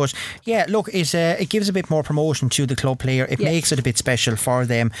well. But yeah, look, it gives a bit more promotion to the club player. It makes it a bit special for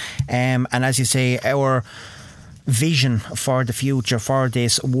them, and as you say, our vision for the future for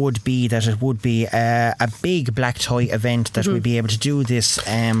this would be that it would be a big black tie event, that we'll be able to do this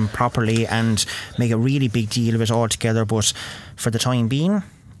properly and make a really big deal of it all together. But for the time being,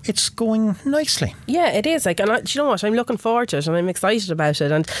 it's going nicely. Yeah, it is. Like, and do you know what? I'm looking forward to it and I'm excited about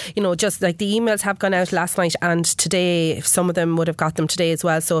it. And you know, just like the emails have gone out last night and today, some of them would have got them today as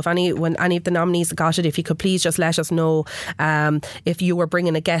well. So if when any of the nominees got it, if you could please just let us know if you were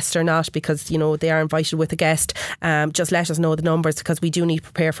bringing a guest or not, because you know they are invited with a guest. Just let us know the numbers, because we do need to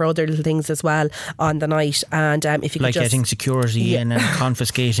prepare for other little things as well on the night. And if you could, like, just getting security in and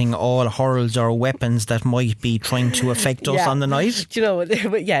confiscating all hurls or weapons that might be trying to affect us on the night. Do you know?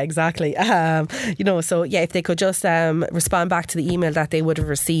 Yeah, exactly. You know, so yeah, if they could just respond back to the email that they would have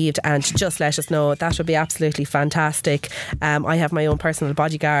received and just let us know, that would be absolutely fantastic. I have my own personal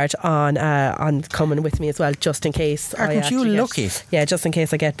bodyguard on coming with me as well, just in case. Aren't you lucky? Yeah, just in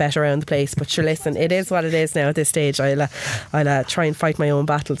case I get better around the place. But sure, listen, it is what it is now at this stage. I'll try and fight my own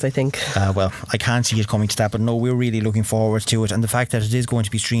battles, I think. Well, I can't see it coming to that, but no, we're really looking forward to it, and the fact that it is going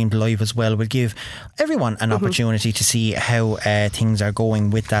to be streamed live as well will give everyone an opportunity to see how things are going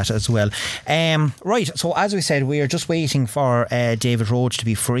with that as well. Right, so as we said, we are just waiting for David Rhodes to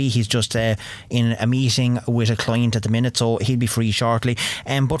be free. He's just in a meeting with a client at the minute, so he'll be free shortly.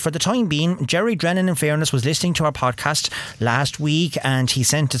 But for the time being, Jerry Drennan, in fairness, was listening to our podcast last week, and he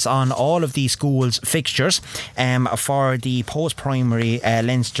sent us on all of the schools' fixtures for the post-primary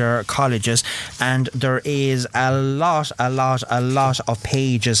Leinster colleges, and there is a lot of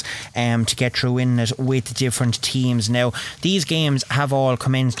pages to get through in it with different teams. Now, these games have all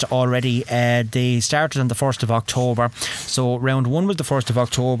commenced already. They started on the 1st of October. So round 1 was the 1st of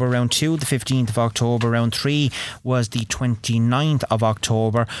October, round 2 the 15th of October, round 3 was the 29th of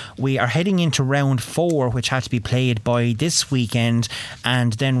October. We are heading into round 4, which has to be played by this weekend,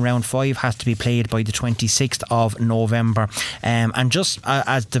 and then round 5 has to be played by the 26th of November. And just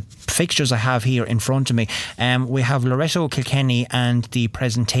as the fixtures I have here in front of me, we have Loreto Kilkenny and the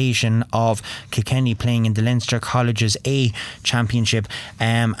presentation of Kilkenny playing in the Leinster Colleges A Championship,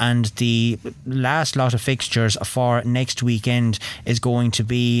 and the last lot of fixtures for next weekend is going to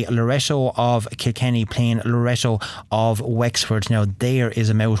be Loreto of Kilkenny playing Loreto of Wexford. Now there is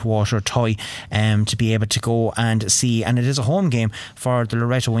a mouthwater tie to be able to go and see, and it is a home game for the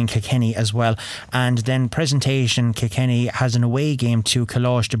Loreto in Kilkenny as well. And then presentation Kilkenny has an away game to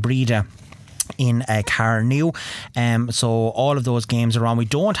Coláiste de Breda in Carnew. So all of those games are on. We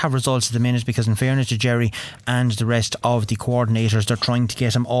don't have results at the minute because, in fairness to Jerry and the rest of the coordinators, they're trying to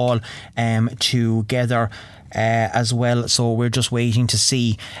get them all together as well. So we're just waiting to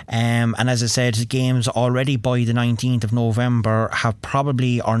see. And as I said, games already by the 19th of November have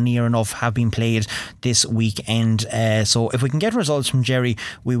probably or near enough have been played this weekend. So if we can get results from Jerry,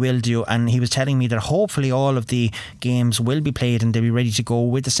 we will do. And he was telling me that hopefully all of the games will be played and they'll be ready to go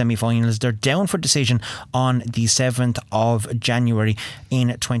with the semi-finals. They're down for decision on the 7th of January in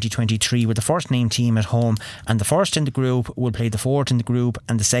 2023 with the first named team at home, and the first in the group will play the fourth in the group,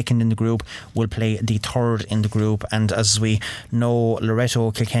 and the second in the group will play the third in the group. And as we know,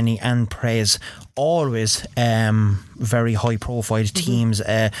 Loreto, Kilkenny and Prez, always very high profile teams.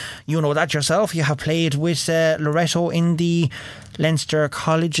 You know that yourself. You have played with Loreto in the Leinster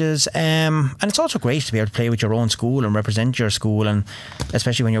colleges, and it's also great to be able to play with your own school and represent your school, and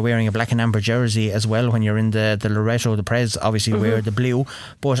especially when you're wearing a black and amber jersey as well. When you're in the Loreto, the Prez obviously wear the blue,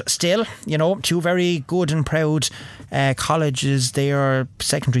 but still, you know, two very good and proud colleges. They are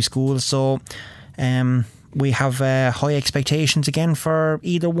secondary schools, so we have high expectations again for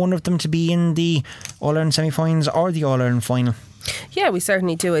either one of them to be in the All-Ireland semi-finals or the All-Ireland final. Yeah, we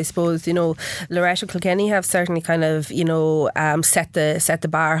certainly do. I suppose, you know, Loreto Kilkenny have certainly kind of, you know, set the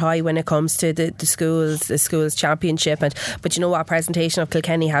bar high when it comes to the schools championship. But you know what, presentation of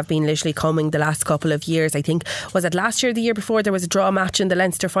Kilkenny have been literally coming the last couple of years. I think, was it last year, the year before, there was a draw match in the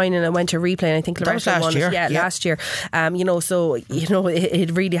Leinster final and went to replay, and I think Loreto won it. Yeah, last year. You know, so you know it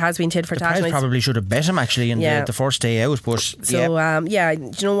really has been tit for tat. The Prez probably should have bet him actually in the first day out, but so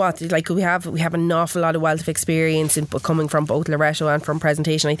you know what, like we have an awful lot of wealth of experience in coming from both Loreto and from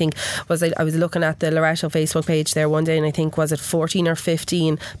presentation. I think I was looking at the Loreto Facebook page there one day, and I think was it 14 or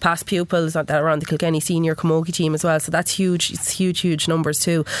 15 past pupils that are on the Kilkenny senior camogie team as well. So that's huge. It's huge numbers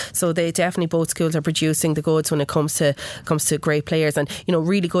too. So they definitely, both schools are producing the goods when it comes to great players, and you know,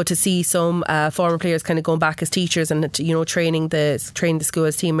 really good to see some former players kind of going back as teachers and, you know, training the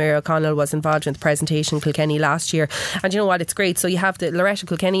schools team. Mary O'Connell was involved in the presentation Kilkenny last year, and you know what, it's great. So you have the Loreto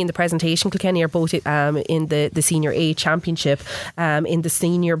Kilkenny and the presentation Kilkenny are both in the senior A championship. In the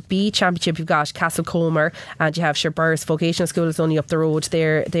senior B championship, you've got Castlecomer, and you have Sherburris Vocational School is only up the road.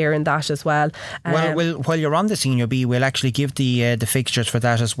 They're in that as well. While you're on the senior B, we'll actually give the fixtures for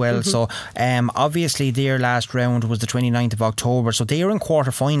that as well. So obviously their last round was the 29th of October, so they are in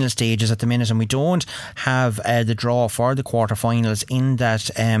quarter-final stages at the minute, and we don't have the draw for the quarter-finals in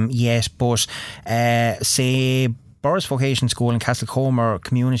that yet, but say Burris Vocation School and Castlecomer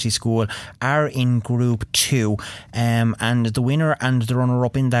Community School are in Group 2, and the winner and the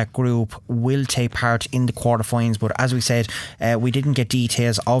runner-up in that group will take part in the quarterfinals. But as we said, we didn't get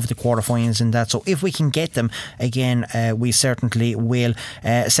details of the quarterfinals in that, so if we can get them again, we certainly will.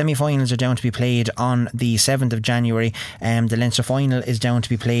 Semi-finals are down to be played on the 7th of January, the Leinster final is down to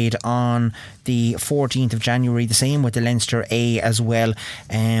be played on the 14th of January, the same with the Leinster A as well.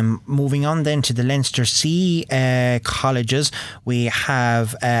 Moving on then to the Leinster C colleges, we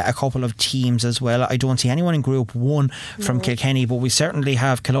have a couple of teams as well. I don't see anyone in Group 1 from Kilkenny, but we certainly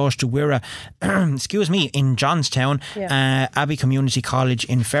have Kalash Dewira excuse me, in Johnstown, Abbey Community College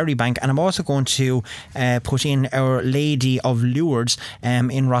in Ferrybank, and I'm also going to put in Our Lady of Lourdes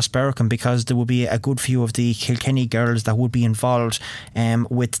in Rossbercombe, because there will be a good few of the Kilkenny girls that would be involved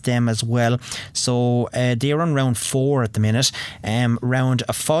with them as well. So they're on round 4 at the minute. Round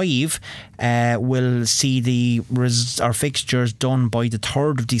 5 will see our fixtures done by the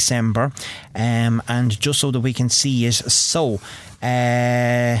 3rd of December, and just so that we can see it, so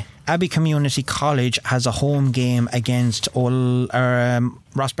Abbey Community College has a home game against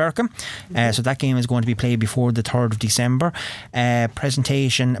Rossbercombe, so that game is going to be played before the 3rd of December.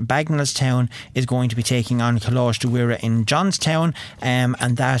 Presentation Bagnallstown is going to be taking on Kalash Dewira in Johnstown,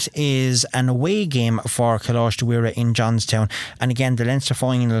 and that is an away game for Kalash Dewira in Johnstown. And again, the Leinster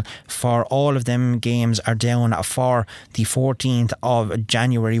final for all of them games are down for the 14th of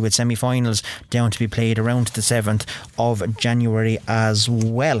January, with semi-finals down to be played around the 7th of January as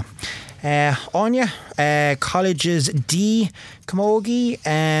well. Anya, colleges D camogie,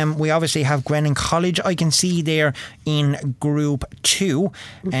 we obviously have Grennan College, I can see there in Group 2,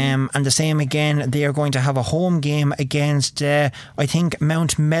 and the same again, they are going to have a home game against I think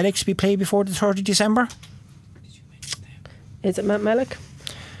Mount Mellick to be played before the 3rd of December. Is it Mount Mellick?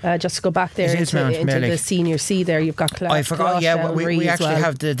 Just to go back there into the senior C there, you've got Kalash. I forgot, we actually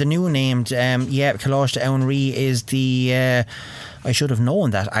have the new named, Kalash Downree is the I should have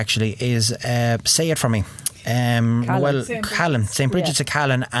known that actually, is say it for me. Callan, St. Bridget's of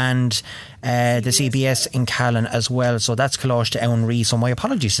Callan, and the CBS in Callan as well. So that's Kalash Downree. So my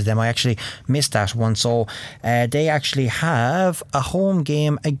apologies to them, I actually missed that one. So they actually have a home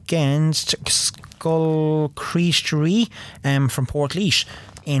game against Skull Creastery from Portlaoise.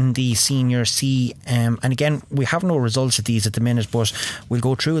 in the Senior C. And again, we have no results of these at the minute, but we'll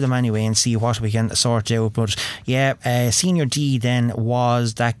go through them anyway and see what we can sort out. But yeah, Senior D then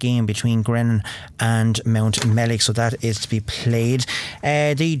was that game between Grennan and Mount Mellick, so that is to be played.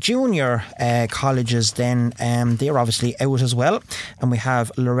 The junior colleges then, they're obviously out as well, and we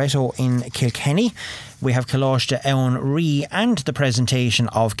have Loreto in Kilkenny. We have Coláiste Owen Ree and the presentation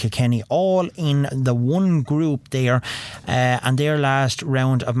of Kilkenny all in the one group there, and their last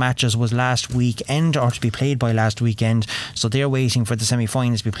round of matches was last weekend, or to be played by last weekend, so they're waiting for the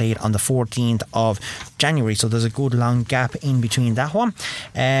semi-finals to be played on the 14th of January, so there's a good long gap in between that one.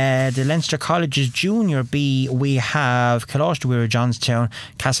 The Leinster Colleges Junior B, we have Coláiste Weir Johnstown,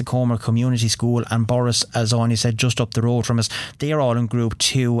 Castlecomer Community School and Boris, as Anya said, just up the road from us. They're all in Group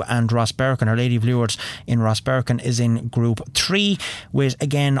 2, and Rossberkin, Our Lady of Lourdes in Rossberkin, is in Group 3, with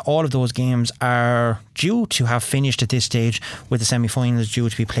again all of those games are due to have finished at this stage, with the semi-finals due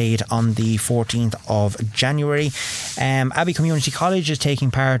to be played on the 14th of January. Abbey Community College is taking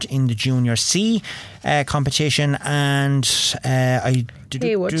part in the Junior C competition, and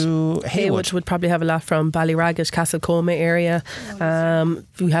Haywood would probably have a lot from Ballyraggett, Castlecomer area.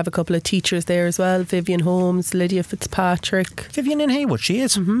 We have a couple of teachers there as well, Vivian Holmes, Lydia Fitzpatrick. Vivian in Haywood, she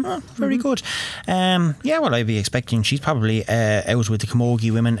is. Very good. Yeah, well, I'd be expecting she's probably out with the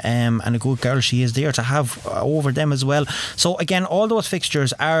Camogie women, and a good girl she is there to have over them as well. So again, all those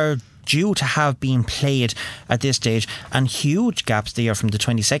fixtures are due to have been played at this stage, and huge gaps there from the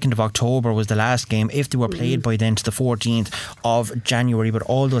 22nd of October was the last game, if they were played by then, to the 14th of January, but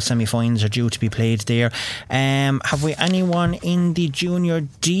all those semi-finals are due to be played there. Have we anyone in the Junior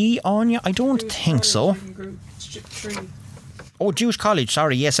D, Anya? I don't think so. Oh, Jewish College,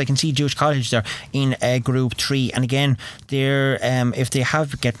 sorry, yes, I can see Jewish College there in Group 3, and again, they're if they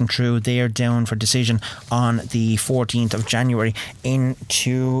have gotten through, they're down for decision on the 14th of January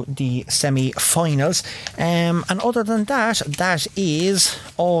into the semi-finals. And other than that, that is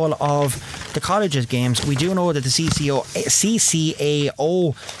all of the colleges games. We do know that the CCAO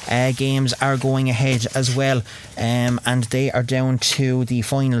games are going ahead as well, and they are down to the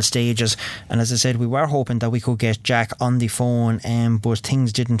final stages, and as I said, we were hoping that we could get Jack on the phone, but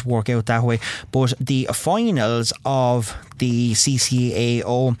things didn't work out that way. But the finals of the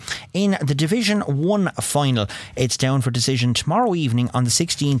CCAO, in the Division 1 final, it's down for decision tomorrow evening on the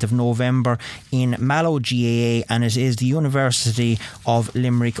 16th of November in Mallow GAA, and it is the University of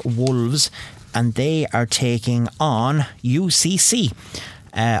Limerick Wolves, and they are taking on UCC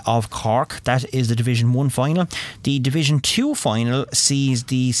of Cork. That is the Division 1 final. The Division 2 final sees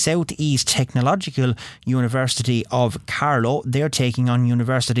the South East Technological University of Carlow. They're taking on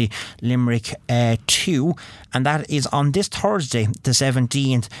University Limerick 2, and that is on this Thursday the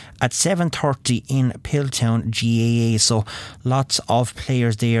 17th at 7:30 in Pilltown GAA. So lots of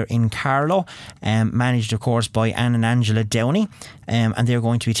players there in Carlow, managed of course by Anne and Angela Downey, and they're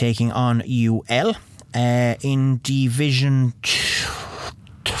going to be taking on UL. In Division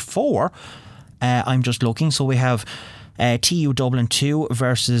 4, I'm just looking, so we have TU Dublin 2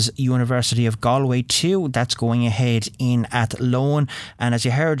 versus University of Galway 2. That's going ahead in Athlone, and as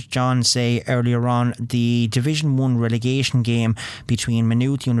you heard John say earlier on, the Division 1 relegation game between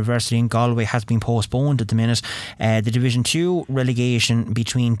Maynooth University and Galway has been postponed at the minute. The Division 2 relegation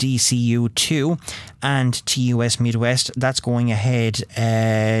between DCU 2 and TUS Midwest, that's going ahead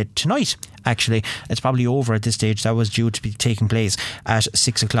tonight. Actually, it's probably over at this stage. That was due to be taking place at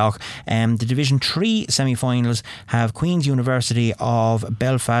 6 o'clock. The Division 3 semi-finals have Queen's University of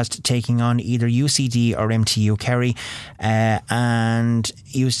Belfast taking on either UCD or MTU Kerry, and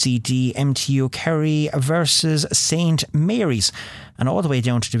UCD MTU Kerry versus St Mary's. And all the way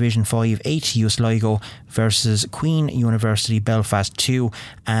down to Division 5, ATU Sligo versus Queen University Belfast 2,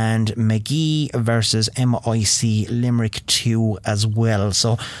 and McGee versus MIC Limerick 2 as well.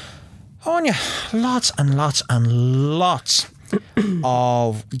 So, Anya, lots and lots and lots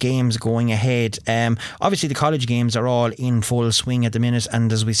of games going ahead. Obviously the college games are all in full swing at the minute,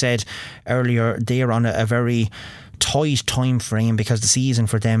 and as we said earlier, they're on a very tight time frame because the season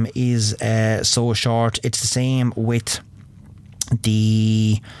for them is so short. It's the same with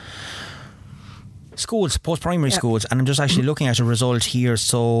the schools, post-primary schools, and I'm just actually looking at a result here.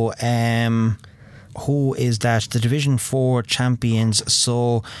 So who is that? The Division 4 champions.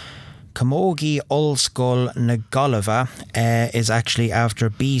 So Camogie Ulskull Nagolava is actually after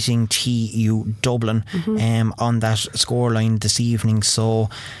beating TU Dublin on that scoreline this evening. So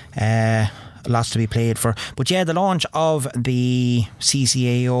lots to be played for. But yeah, the launch of the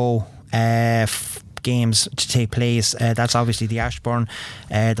CCAO Cup games to take place. That's obviously the Ashbourne,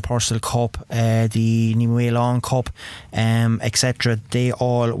 the Purcell Cup, the Nimue Lawn Cup, etc. They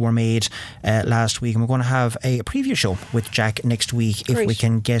all were made last week, and we're going to have a preview show with Jack next week if we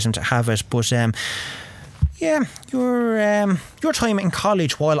can get him to have it. But yeah, your time in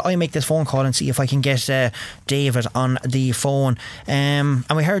college while I make this phone call and see if I can get David on the phone. And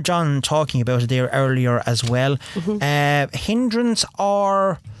we heard John talking about it there earlier as well. Hindrance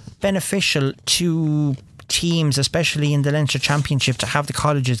are beneficial to teams, especially in the Leinster Championship, to have the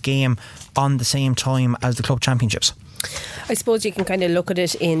colleges game on the same time as the club championships. I suppose you can kind of look at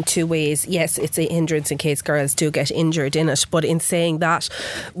it in two ways. Yes, it's a hindrance in case girls do get injured in it, but in saying that,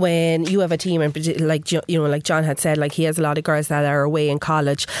 when you have a team, and like John had said, like he has a lot of girls that are away in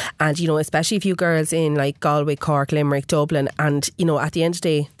college, and especially if you girls in like Galway, Cork, Limerick, Dublin, and at the end of the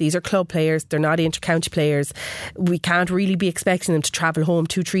day, these are club players, they're not inter-county players. We can't really be expecting them to travel home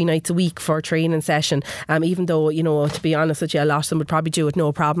 2-3 nights a week for a training session, even though to be honest with you, a lot of them would probably do it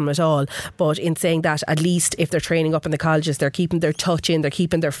no problem at all. But in saying that, at least if they're training up in the colleges, they're keeping their touch in, they're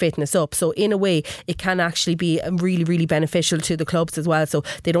keeping their fitness up. So in a way, it can actually be really, really beneficial to the clubs as well. So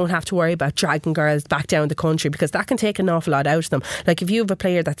they don't have to worry about dragging girls back down the country, because that can take an awful lot out of them. Like if you have a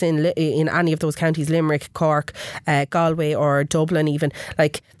player that's in any of those counties, Limerick, Cork, Galway or Dublin even,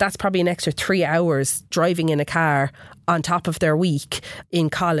 like that's probably an extra 3 hours driving in a car on top of their week in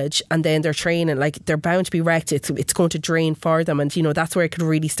college, and then they're training, like they're bound to be wrecked. It's going to drain for them, and that's where it could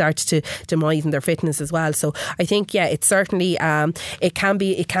really start to demise in their fitness as well. So I think it's certainly it can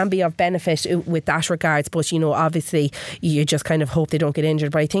be of benefit with that regards, but obviously you just kind of hope they don't get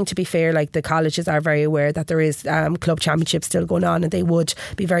injured. But I think, to be fair, like the colleges are very aware that there is club championships still going on, and they would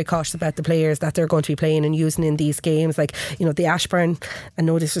be very cautious about the players that they're going to be playing and using in these games. Like the Ashbourne, and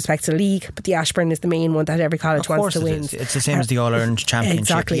no disrespect to the league, but the Ashbourne is the main one that every college wants to win. It's the same as the All-Ireland Championship.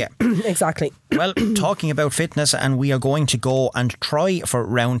 Exactly. Yeah. Exactly. Well, talking about fitness, and we are going to go and try for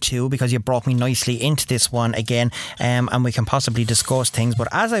round 2, because you brought me nicely into this one again, and we can possibly discuss things. But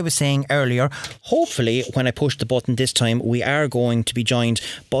as I was saying earlier, hopefully when I push the button this time, we are going to be joined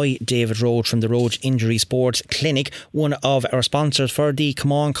by David Roach from the Roach Injury Sports Clinic, one of our sponsors for the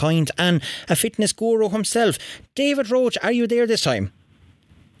Come On Kind, and a fitness guru himself. David Roach, are you there this time?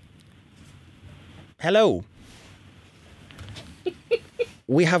 Hello.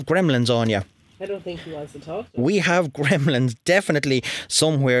 We have gremlins on you. I don't think he wants to talk. We have gremlins definitely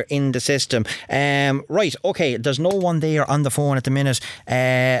somewhere in the system. Right, okay, there's no one there on the phone at the minute.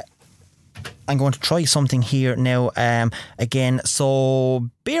 I'm going to try something here now again, so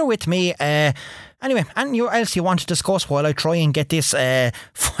bear with me. Anyway, anything else you want to discuss while I try and get this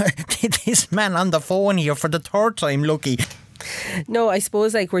this man on the phone here for the third time, Lucky? No, I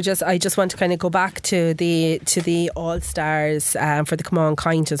suppose I just want to kind of go back to the All-Stars for the Come On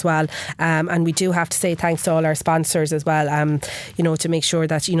Kind as well, and we do have to say thanks to all our sponsors as well, to make sure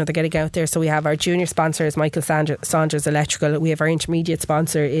that they're getting out there. So we have our junior sponsor is Michael Saunders Electrical, we have our intermediate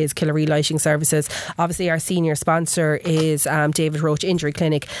sponsor is Killaree Lighting Services, obviously our senior sponsor is David Roach Injury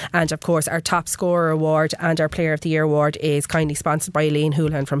Clinic, and of course our top scorer award and our Player of the Year award is kindly sponsored by Elaine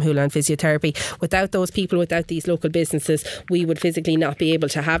Houlihan from Houlihan Physiotherapy. Without those people, without these local businesses, we would physically not be able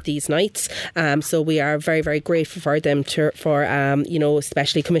to have these nights. So we are very, very grateful for them for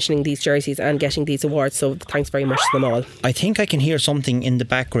especially commissioning these jerseys and getting these awards. So thanks very much to them all. I think I can hear something in the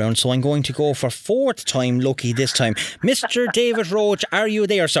background, so I'm going to go for fourth time lucky this time. Mr. David Roach, are you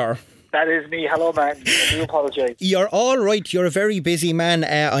there, sir? That is me. Hello, man. I do apologise. You're all right. You're a very busy man,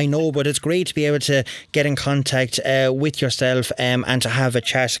 I know, but it's great to be able to get in contact with yourself and to have a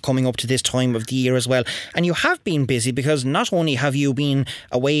chat coming up to this time of the year as well. And you have been busy, because not only have you been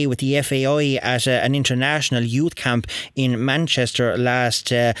away with the FAI at an international youth camp in Manchester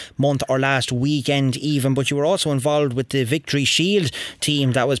last month or last weekend even, but you were also involved with the Victory Shield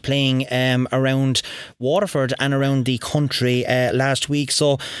team that was playing around Waterford and around the country last week.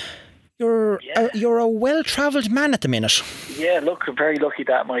 So you're a well-travelled man at the minute. Yeah, look, I'm very lucky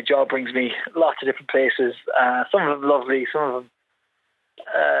that my job brings me lots of different places. Some of them lovely, some of them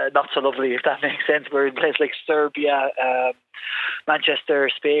not so lovely, if that makes sense. We're in places like Serbia, Manchester,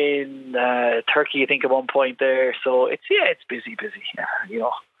 Spain, Turkey, I think, at one point there. So it's busy,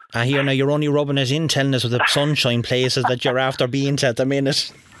 I hear now you're only rubbing it in, telling us of the sunshine places that you're after being to at the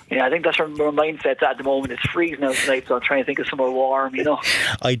minute. Yeah, I think that's where my mindset's at the moment. It's freezing out tonight, so I'm trying to think of somewhere warm,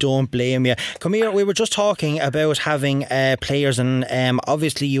 I don't blame you. Come here, we were just talking about having players, and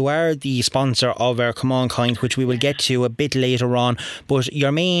obviously you are the sponsor of our Come On Kind, which we will get to a bit later on, but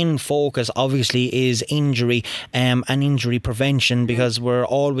your main focus obviously is injury and injury prevention, because we're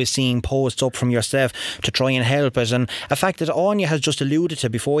always seeing posts up from yourself to try and help it. And a fact that Anya has just alluded to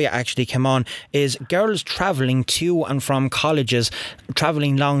before you actually came on is girls travelling to and from colleges,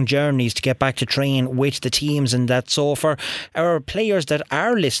 travelling long journeys to get back to train with the teams and that. So for our players that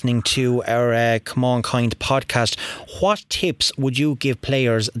are listening to our Come On Kind podcast, what tips would you give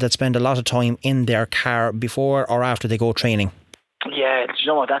players that spend a lot of time in their car before or after they go training? Yeah, you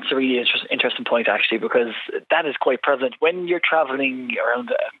know what, that's a really interesting point actually, because that is quite prevalent. When you're travelling around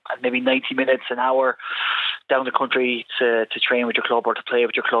maybe 90 minutes, an hour down the country to train with your club or to play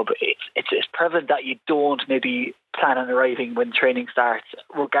with your club, it's prevalent that you don't maybe plan on arriving when training starts,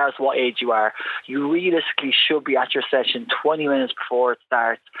 regardless of what age you are. You realistically should be at your session 20 minutes before it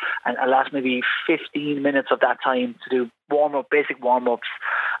starts, and last maybe 15 minutes of that time to do basic warm-ups.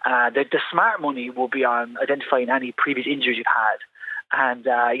 The smart money will be on identifying any previous injuries you've had, and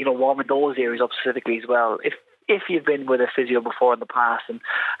warming those areas up specifically as well. If you've been with a physio before in the past and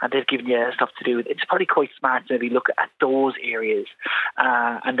they've given you stuff to do, it's probably quite smart to maybe look at those areas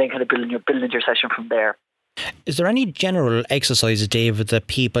and then kind of building your session from there. Is there any general exercises, David, that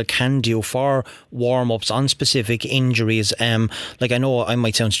people can do for warm-ups on specific injuries? Like, I know I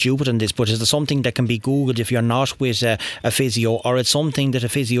might sound stupid on this, but is there something that can be Googled if you're not with a physio, or it's something that a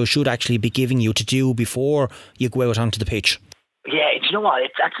physio should actually be giving you to do before you go out onto the pitch? Yeah, you know what?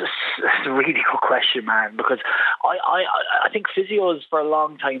 That's a really good question, man. Because I think physios for a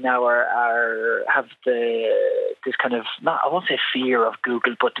long time now have this kind of, not, I won't say fear of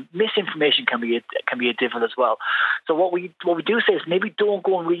Google, but misinformation can be a devil as well. So what we do say is maybe don't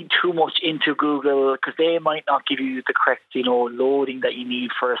go and read too much into Google, because they might not give you the correct loading that you need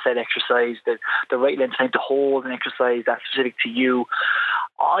for a set exercise, the right length time to hold an exercise that's specific to you.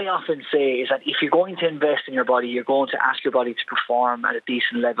 I often say is that if you're going to invest in your body, you're going to ask your body to perform at a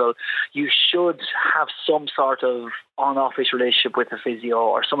decent level, you should have some sort of on-office relationship with a physio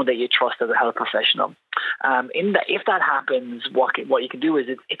or someone that you trust as a health professional. If that happens, what you can do is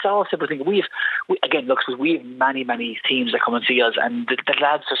it's all a simple thing. We have many teams that come and see us, and the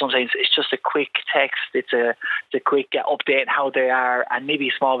lads are sometimes it's just a quick text, it's a quick update on how they are, and maybe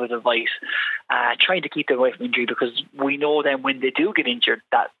a small bit of advice, trying to keep them away from injury, because we know then when they do get injured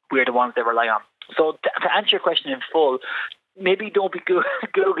that we're the ones they rely on. So to answer your question in full, maybe don't be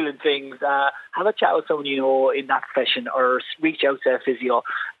Googling things. Have a chat with someone you know in that profession, or reach out to a physio.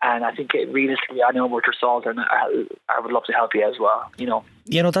 And I think realistically, I know what your salt, and I would love to help you as well.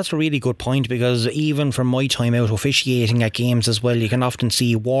 That's a really good point, because even from my time out officiating at games as well, you can often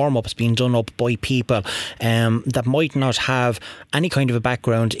see warm-ups being done up by people that might not have any kind of a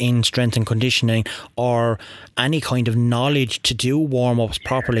background in strength and conditioning or any kind of knowledge to do warm-ups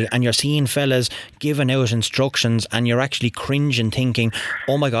properly, and you're seeing fellas giving out instructions and you're actually cringing, thinking,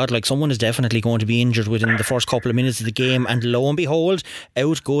 oh my God, like someone is definitely going to be injured within the first couple of minutes of the game, and lo and behold,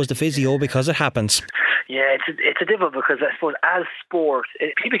 out goes the physio, because it happens. Yeah, it's a devil, because I suppose as sport,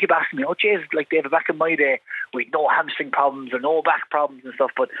 people keep asking me, oh jeez, like David, back in my day, we had no hamstring problems or no back problems and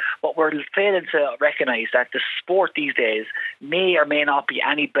stuff, but what we're failing to recognise that the sport these days may or may not be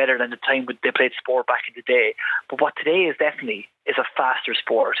any better than the time they played sport back in the day. But what today is definitely is a faster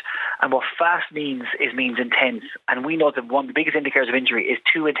sport, and what fast means intense, and we know that one of the biggest indicators of injury is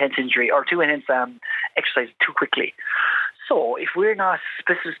too intense exercise too quickly. So if we're not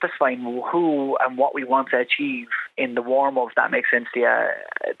specifying who and what we want to achieve in the warm-up, that makes sense to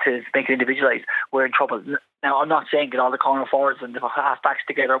make it individualised, we're in trouble. Now, I'm not saying get all the corner forwards and the half-backs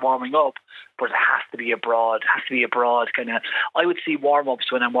together warming up, but it has to be a broad kind of... I would see warm-ups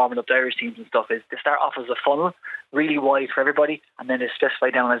when I'm warming up the Irish teams and stuff is they start off as a funnel, really wide for everybody, and then they specify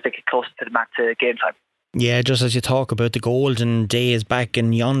down as they get closer to the mat to game time. Yeah, just as you talk about the golden days back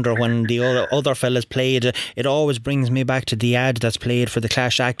in yonder when the other fellas played, it always brings me back to the ad that's played for the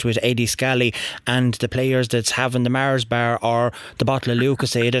Clash Act with Eddie Scally and the players that's having the Mars bar or the bottle of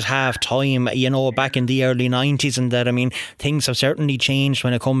Lucasade at half time, back in the early 90s, and that, I mean, things have certainly changed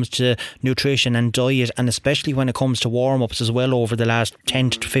when it comes to nutrition and diet, and especially when it comes to warm-ups as well over the last 10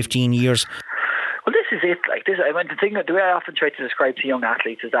 to 15 years. Well, this is it. Like this, the way I often try to describe to young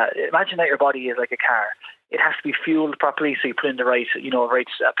athletes is that imagine that your body is like a car. It has to be fueled properly, so you put in the right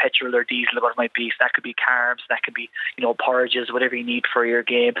petrol or diesel, or what it might be. So that could be carbs, that could be porridges, whatever you need for your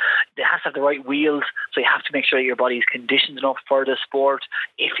game. It has to have the right wheels, so you have to make sure that your body is conditioned enough for the sport.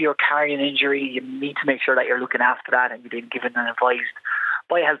 If you're carrying an injury, you need to make sure that you're looking after that and you're being given and advised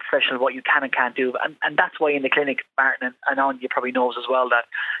by a health professional what you can and can't do. And that's why in the clinic, Martin and Anya probably knows as well, that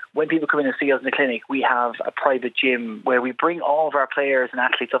when people come in and see us in the clinic, we have a private gym where we bring all of our players and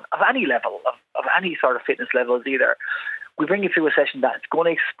athletes of any level, of any sort of fitness levels either. We bring you through a session that's going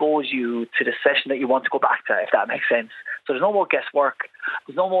to expose you to the session that you want to go back to, if that makes sense. So there's no more guesswork.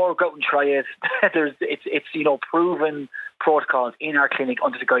 There's no more go out and try it. It's proven protocols in our clinic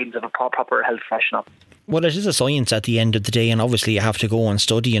under the guidance of a proper health professional. Well, it is a science at the end of the day, and obviously you have to go and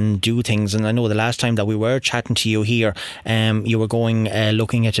study and do things. And I know the last time that we were chatting to you here, you were going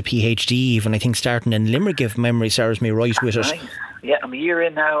looking at a PhD even, I think starting in Limerick, if memory serves me right with it. Right. Yeah, I'm a year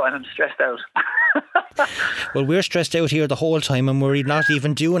in now and I'm stressed out. Well, we're stressed out here the whole time, and we're not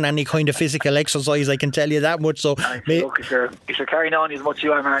even doing any kind of physical exercise, I can tell you that much. So look, if you're carrying on as much as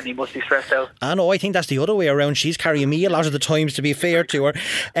you are, Martin, you must be stressed out. I know, I think that's the other way around. She's carrying me a lot of the times, to be fair to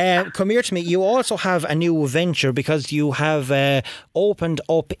her. Come here to me. You also have a new venture because you have opened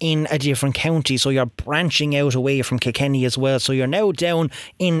up in a different county, so you're branching out away from Kilkenny as well. So you're now down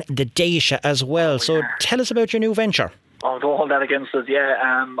in the Daisha as well. So tell us about your new venture. Oh, don't hold that against us. Yeah,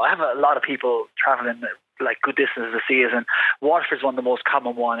 I have a lot of people travelling like good distances to see us, and Waterford's one of the most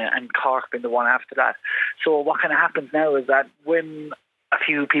common one, and Cork being the one after that. So what kind of happens now is that when a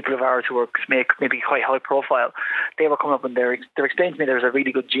few people of ours who were maybe quite high profile, they were coming up and they're explaining to me there's a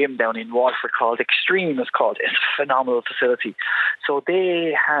really good gym down in Waterford called Extreme. It's a phenomenal facility. So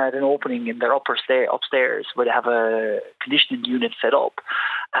they had an opening in their upstairs where they have a conditioning unit set up,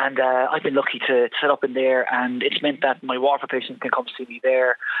 and I've been lucky to set up in there, and it's meant that my Waterford patients can come see me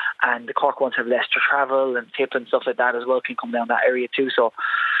there, and the Cork ones have less to travel, and Tip and stuff like that as well can come down that area too. So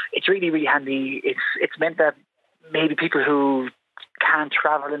it's really, really handy. It's meant that maybe people who can't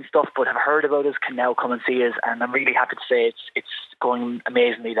travel and stuff but have heard about us can now come and see us, and I'm really happy to say it's going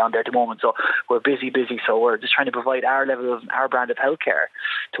amazingly down there at the moment. So we're busy, so we're just trying to provide our brand of healthcare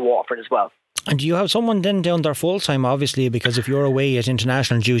to Waterford as well. And do you have someone then down there full time, obviously, because if you're away at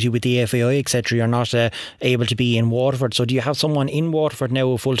international duty with the FAI, etc., you're not able to be in Waterford. So do you have someone in Waterford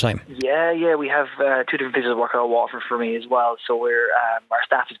now full time? Yeah, we have two different pieces of work out of Waterford for me as well. So we're our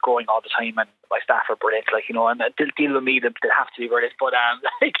staff is growing all the time, and my staff are brilliant. And they'll deal with me; they have to be brilliant. But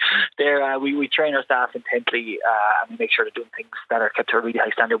we train our staff intently, and we make sure they're doing things that are kept to a really high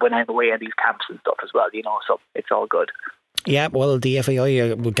standard when I'm away on these camps and stuff as well. So it's all good. Yeah, well, the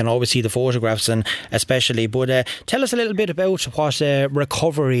FAI, we can always see the photographs, and especially, but tell us a little bit about what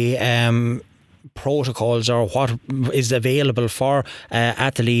recovery protocols or what is available for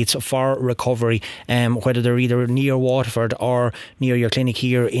athletes for recovery, whether they're either near Waterford or near your clinic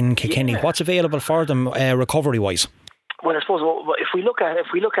here in Kilkenny. Yeah. What's available for them recovery wise? Well, I suppose if we look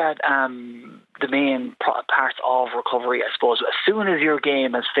at the main parts of recovery, I suppose as soon as your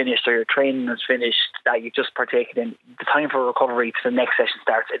game is finished or your training is finished that you've just partaken in, the time for recovery to the next session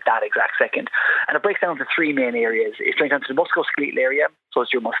starts at that exact second. And it breaks down to three main areas. It breaks down to the musculoskeletal area, so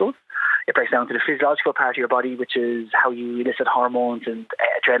it's your muscles. It breaks down to the physiological part of your body, which is how you elicit hormones and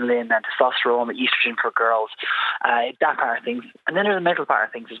adrenaline and testosterone and estrogen for girls, that part of things. And then there's the mental part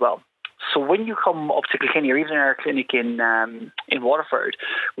of things as well. So when you come up to Kilkenny or even in our clinic in Waterford,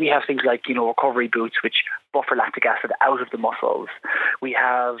 we have things like, recovery boots, which buffer lactic acid out of the muscles. We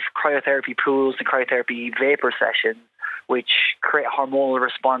have cryotherapy pools and cryotherapy vapor sessions, which create a hormonal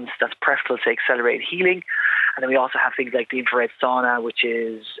response that's preferable to accelerate healing. And then we also have things like the infrared sauna, which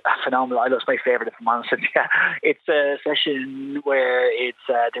is phenomenal. I know it's my favourite, if I'm honest with you. It's a session where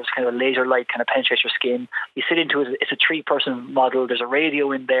there's kind of a laser light kind of penetrates your skin. You sit into it. It's a 3-person model. There's a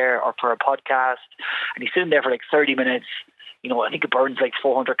radio in there or for a podcast. And you sit in there for like 30 minutes. I think it burns like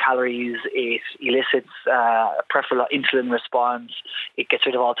 400 calories. It elicits a preferable insulin response. It gets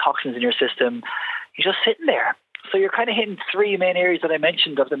rid of all toxins in your system. You're just sitting there. So you're kind of hitting three main areas that I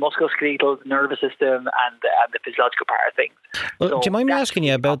mentioned of the musculoskeletal, nervous system, and the physiological part of things. Well, do you mind me asking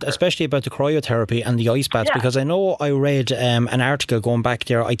you especially about the cryotherapy and the ice baths? Yeah. Because I know I read an article going back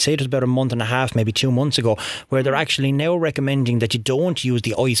there, I'd say it was about a month and a half, maybe 2 months ago, where they're actually now recommending that you don't use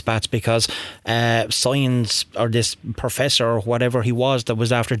the ice baths because science, or this professor or whatever he was that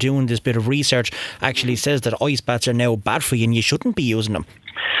was after doing this bit of research, actually says that ice baths are now bad for you and you shouldn't be using them.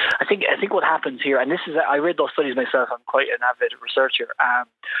 I think what happens here, and I read those studies myself, I'm quite an avid researcher,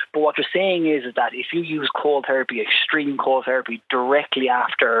 but what they're saying is that if you use cold therapy, extreme cold therapy, directly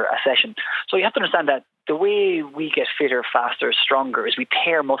after a session, so you have to understand that the way we get fitter, faster, stronger is we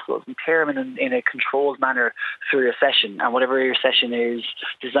tear muscles. We tear them in a controlled manner through your session, and whatever your session is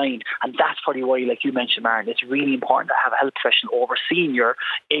designed. And that's probably why, like you mentioned, Martin, it's really important to have a health professional overseeing your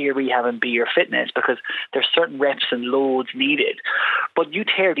A, your rehab, and B, your fitness, because there's certain reps and loads needed. But you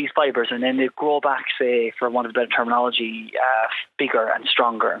tear these fibres and then they grow back, say, for want of better terminology, bigger and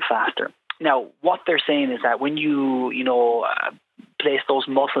stronger and faster. Now, what they're saying is that when you place those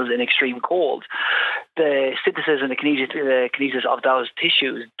muscles in extreme cold, the synthesis and the kinesis of those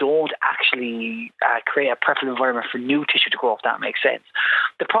tissues don't actually create a preferable environment for new tissue to grow, if that makes sense.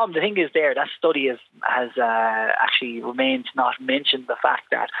 The thing is that study has actually remained to not mention the fact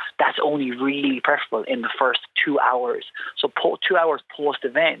that that's only really preferable in the first 2 hours. So 2 hours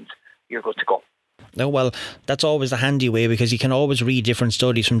post-event, you're good to go. No, well, that's always a handy way, because you can always read different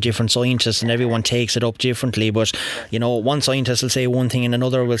studies from different scientists and everyone takes it up differently. But, one scientist will say one thing and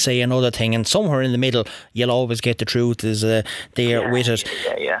another will say another thing, and somewhere in the middle you'll always get the truth with it.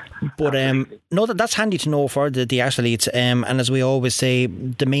 Yeah. But no, that's handy to know for the athletes. And as we always say,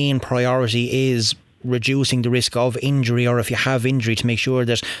 the main priority is reducing the risk of injury, or if you have injury, to make sure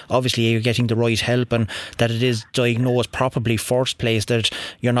that obviously you're getting the right help and that it is diagnosed properly first place, that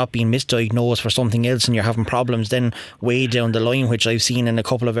you're not being misdiagnosed for something else and you're having problems then way down the line, which I've seen in a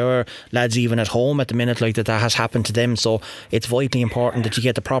couple of our lads even at home at the minute, like that has happened to them. So it's vitally important that you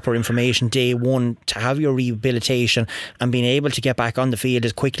get the proper information day one to have your rehabilitation and being able to get back on the field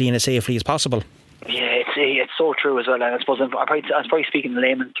as quickly and as safely as possible. Yeah, it's so true as well. And I suppose I'm probably speaking in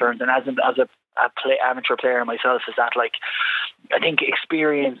layman's terms, and as a amateur player myself, is that, like, I think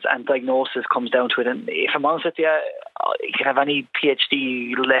experience and diagnosis comes down to it. And if I'm honest with you, you can have any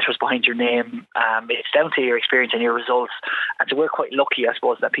PhD letters behind your name. It's down to your experience and your results. And so we're quite lucky, I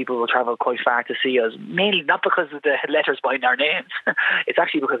suppose, that people will travel quite far to see us, mainly not because of the letters behind our names. It's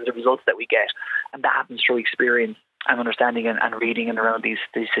actually because of the results that we get. And that happens through experience and understanding and reading and around these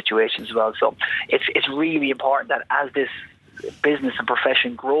situations as well. So it's really important that as this business and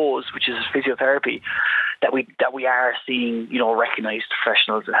profession grows, which is physiotherapy, that we are seeing recognised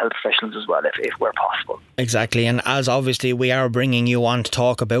professionals and health professionals as well, if we're possible. Exactly, and as obviously we are bringing you on to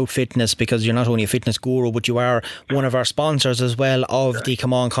talk about fitness, because you're not only a fitness guru, but you are one of our sponsors as well of the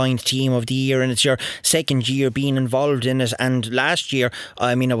Come On Kind Team of the Year, and it's your second year being involved in it. And last year,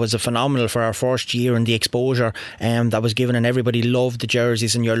 it was a phenomenal for our first year, and the exposure that was given, and everybody loved the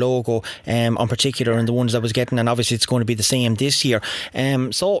jerseys and your logo in particular, and the ones that was getting, and obviously it's going to be the same this year.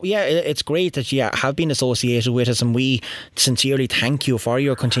 So yeah, it's great that you have been associated with us, and we sincerely thank you for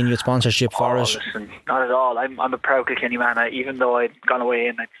your continued sponsorship for us. Listen, not at all. I'm a proud Kilkenny man. Even though I'd gone away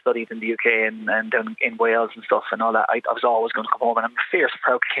and I'd studied in the UK and down in Wales and stuff and all that, I was always going to come home, and I'm a fierce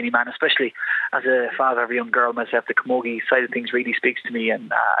proud Kilkenny man, especially as a father of a young girl myself. The camogie side of things really speaks to me,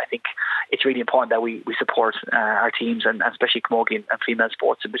 and I think it's really important that we support our teams, and especially camogie and female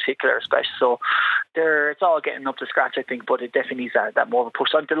sports in particular, especially. So it's all getting up to scratch, I think, but it definitely needs that more of a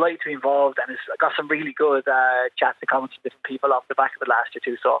push. So I'm delighted to be involved, and I got some really good chats and comments from different people off the back of it last year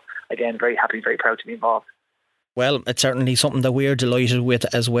too. So again, very happy, very proud to be involved. Well, it's certainly something that we're delighted with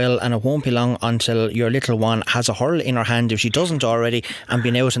as well, and it won't be long until your little one has a hurl in her hand, if she doesn't already, and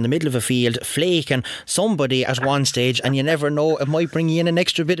been out in the middle of a field flaking somebody at one stage, and you never know, it might bring you in an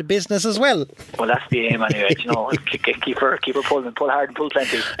extra bit of business as well. Well, that's the aim anyway, keep her pulling, pull hard and pull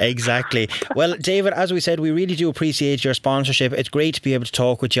plenty. Exactly. Well, David, as we said, we really do appreciate your sponsorship. It's great to be able to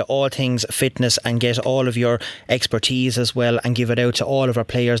talk with you all things fitness and get all of your expertise as well, and give it out to all of our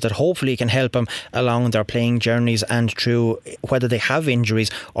players that hopefully can help them along their playing journey and through whether they have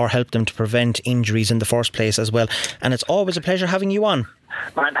injuries, or help them to prevent injuries in the first place as well. And it's always a pleasure having you on.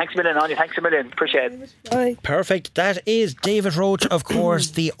 Man, thanks a million, Anya. Thanks a million. Appreciate it. Bye. Perfect. That is David Roach, of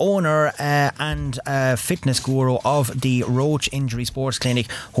course, the owner and fitness guru of the Roach Injury Sports Clinic,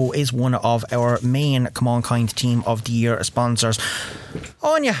 who is one of our main Come On Kind Team of the Year sponsors.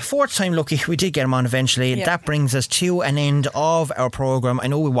 Anya, fourth time lucky. We did get him on eventually. Yeah. That brings us to an end of our programme. I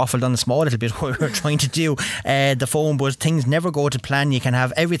know we waffled on a small little bit what we were trying to do the phone, but things never go to plan. You can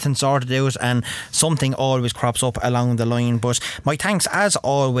have everything sorted out and something always crops up along the line. But my thanks as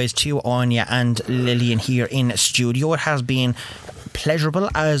always to Anya and Lillian here in studio. It has been pleasurable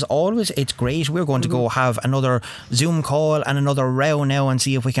as always. It's great. We're going to go have another Zoom call and another row now and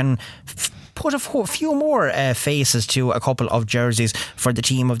see if we can put a few more faces to a couple of jerseys for the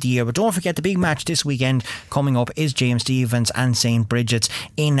team of the year. But don't forget, the big match this weekend coming up is James Stephens and St. Bridget's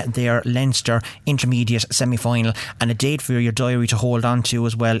in their Leinster Intermediate semi-final. And a date for your diary to hold on to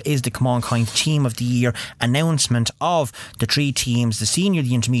as well is the Come On Kind Team of the Year announcement of the three teams, the senior,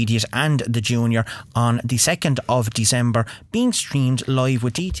 the intermediate and the junior, on the 2nd of December, being streamed live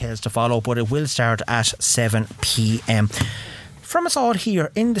with details to follow, but it will start at 7 p.m. From us all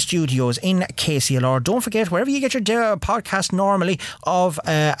here in the studios in KCLR, don't forget, wherever you get your podcast normally of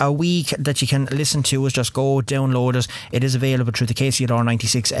a week that you can listen to, is just go download it. It is available through the KCLR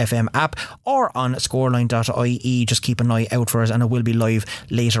 96 FM app or on scoreline.ie. Just keep an eye out for it, and it will be live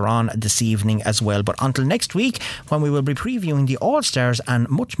later on this evening as well. But until next week, when we will be previewing the All-Stars and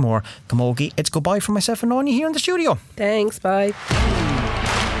much more camogie, it's goodbye from myself and Anya here in the studio. Thanks, bye.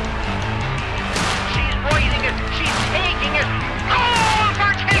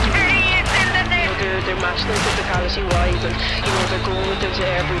 They're matching their physicality wise, and they're going with them to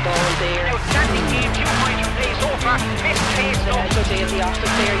every ball there. Outstanding game, 2 points from play so far. Best play so far. Good day at the office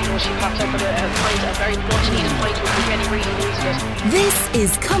there. She popped up with a very much needed point with Kenny Reid losing it. This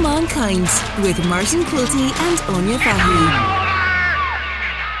is Come On Kind with Martin Quilty and Anya Fahy.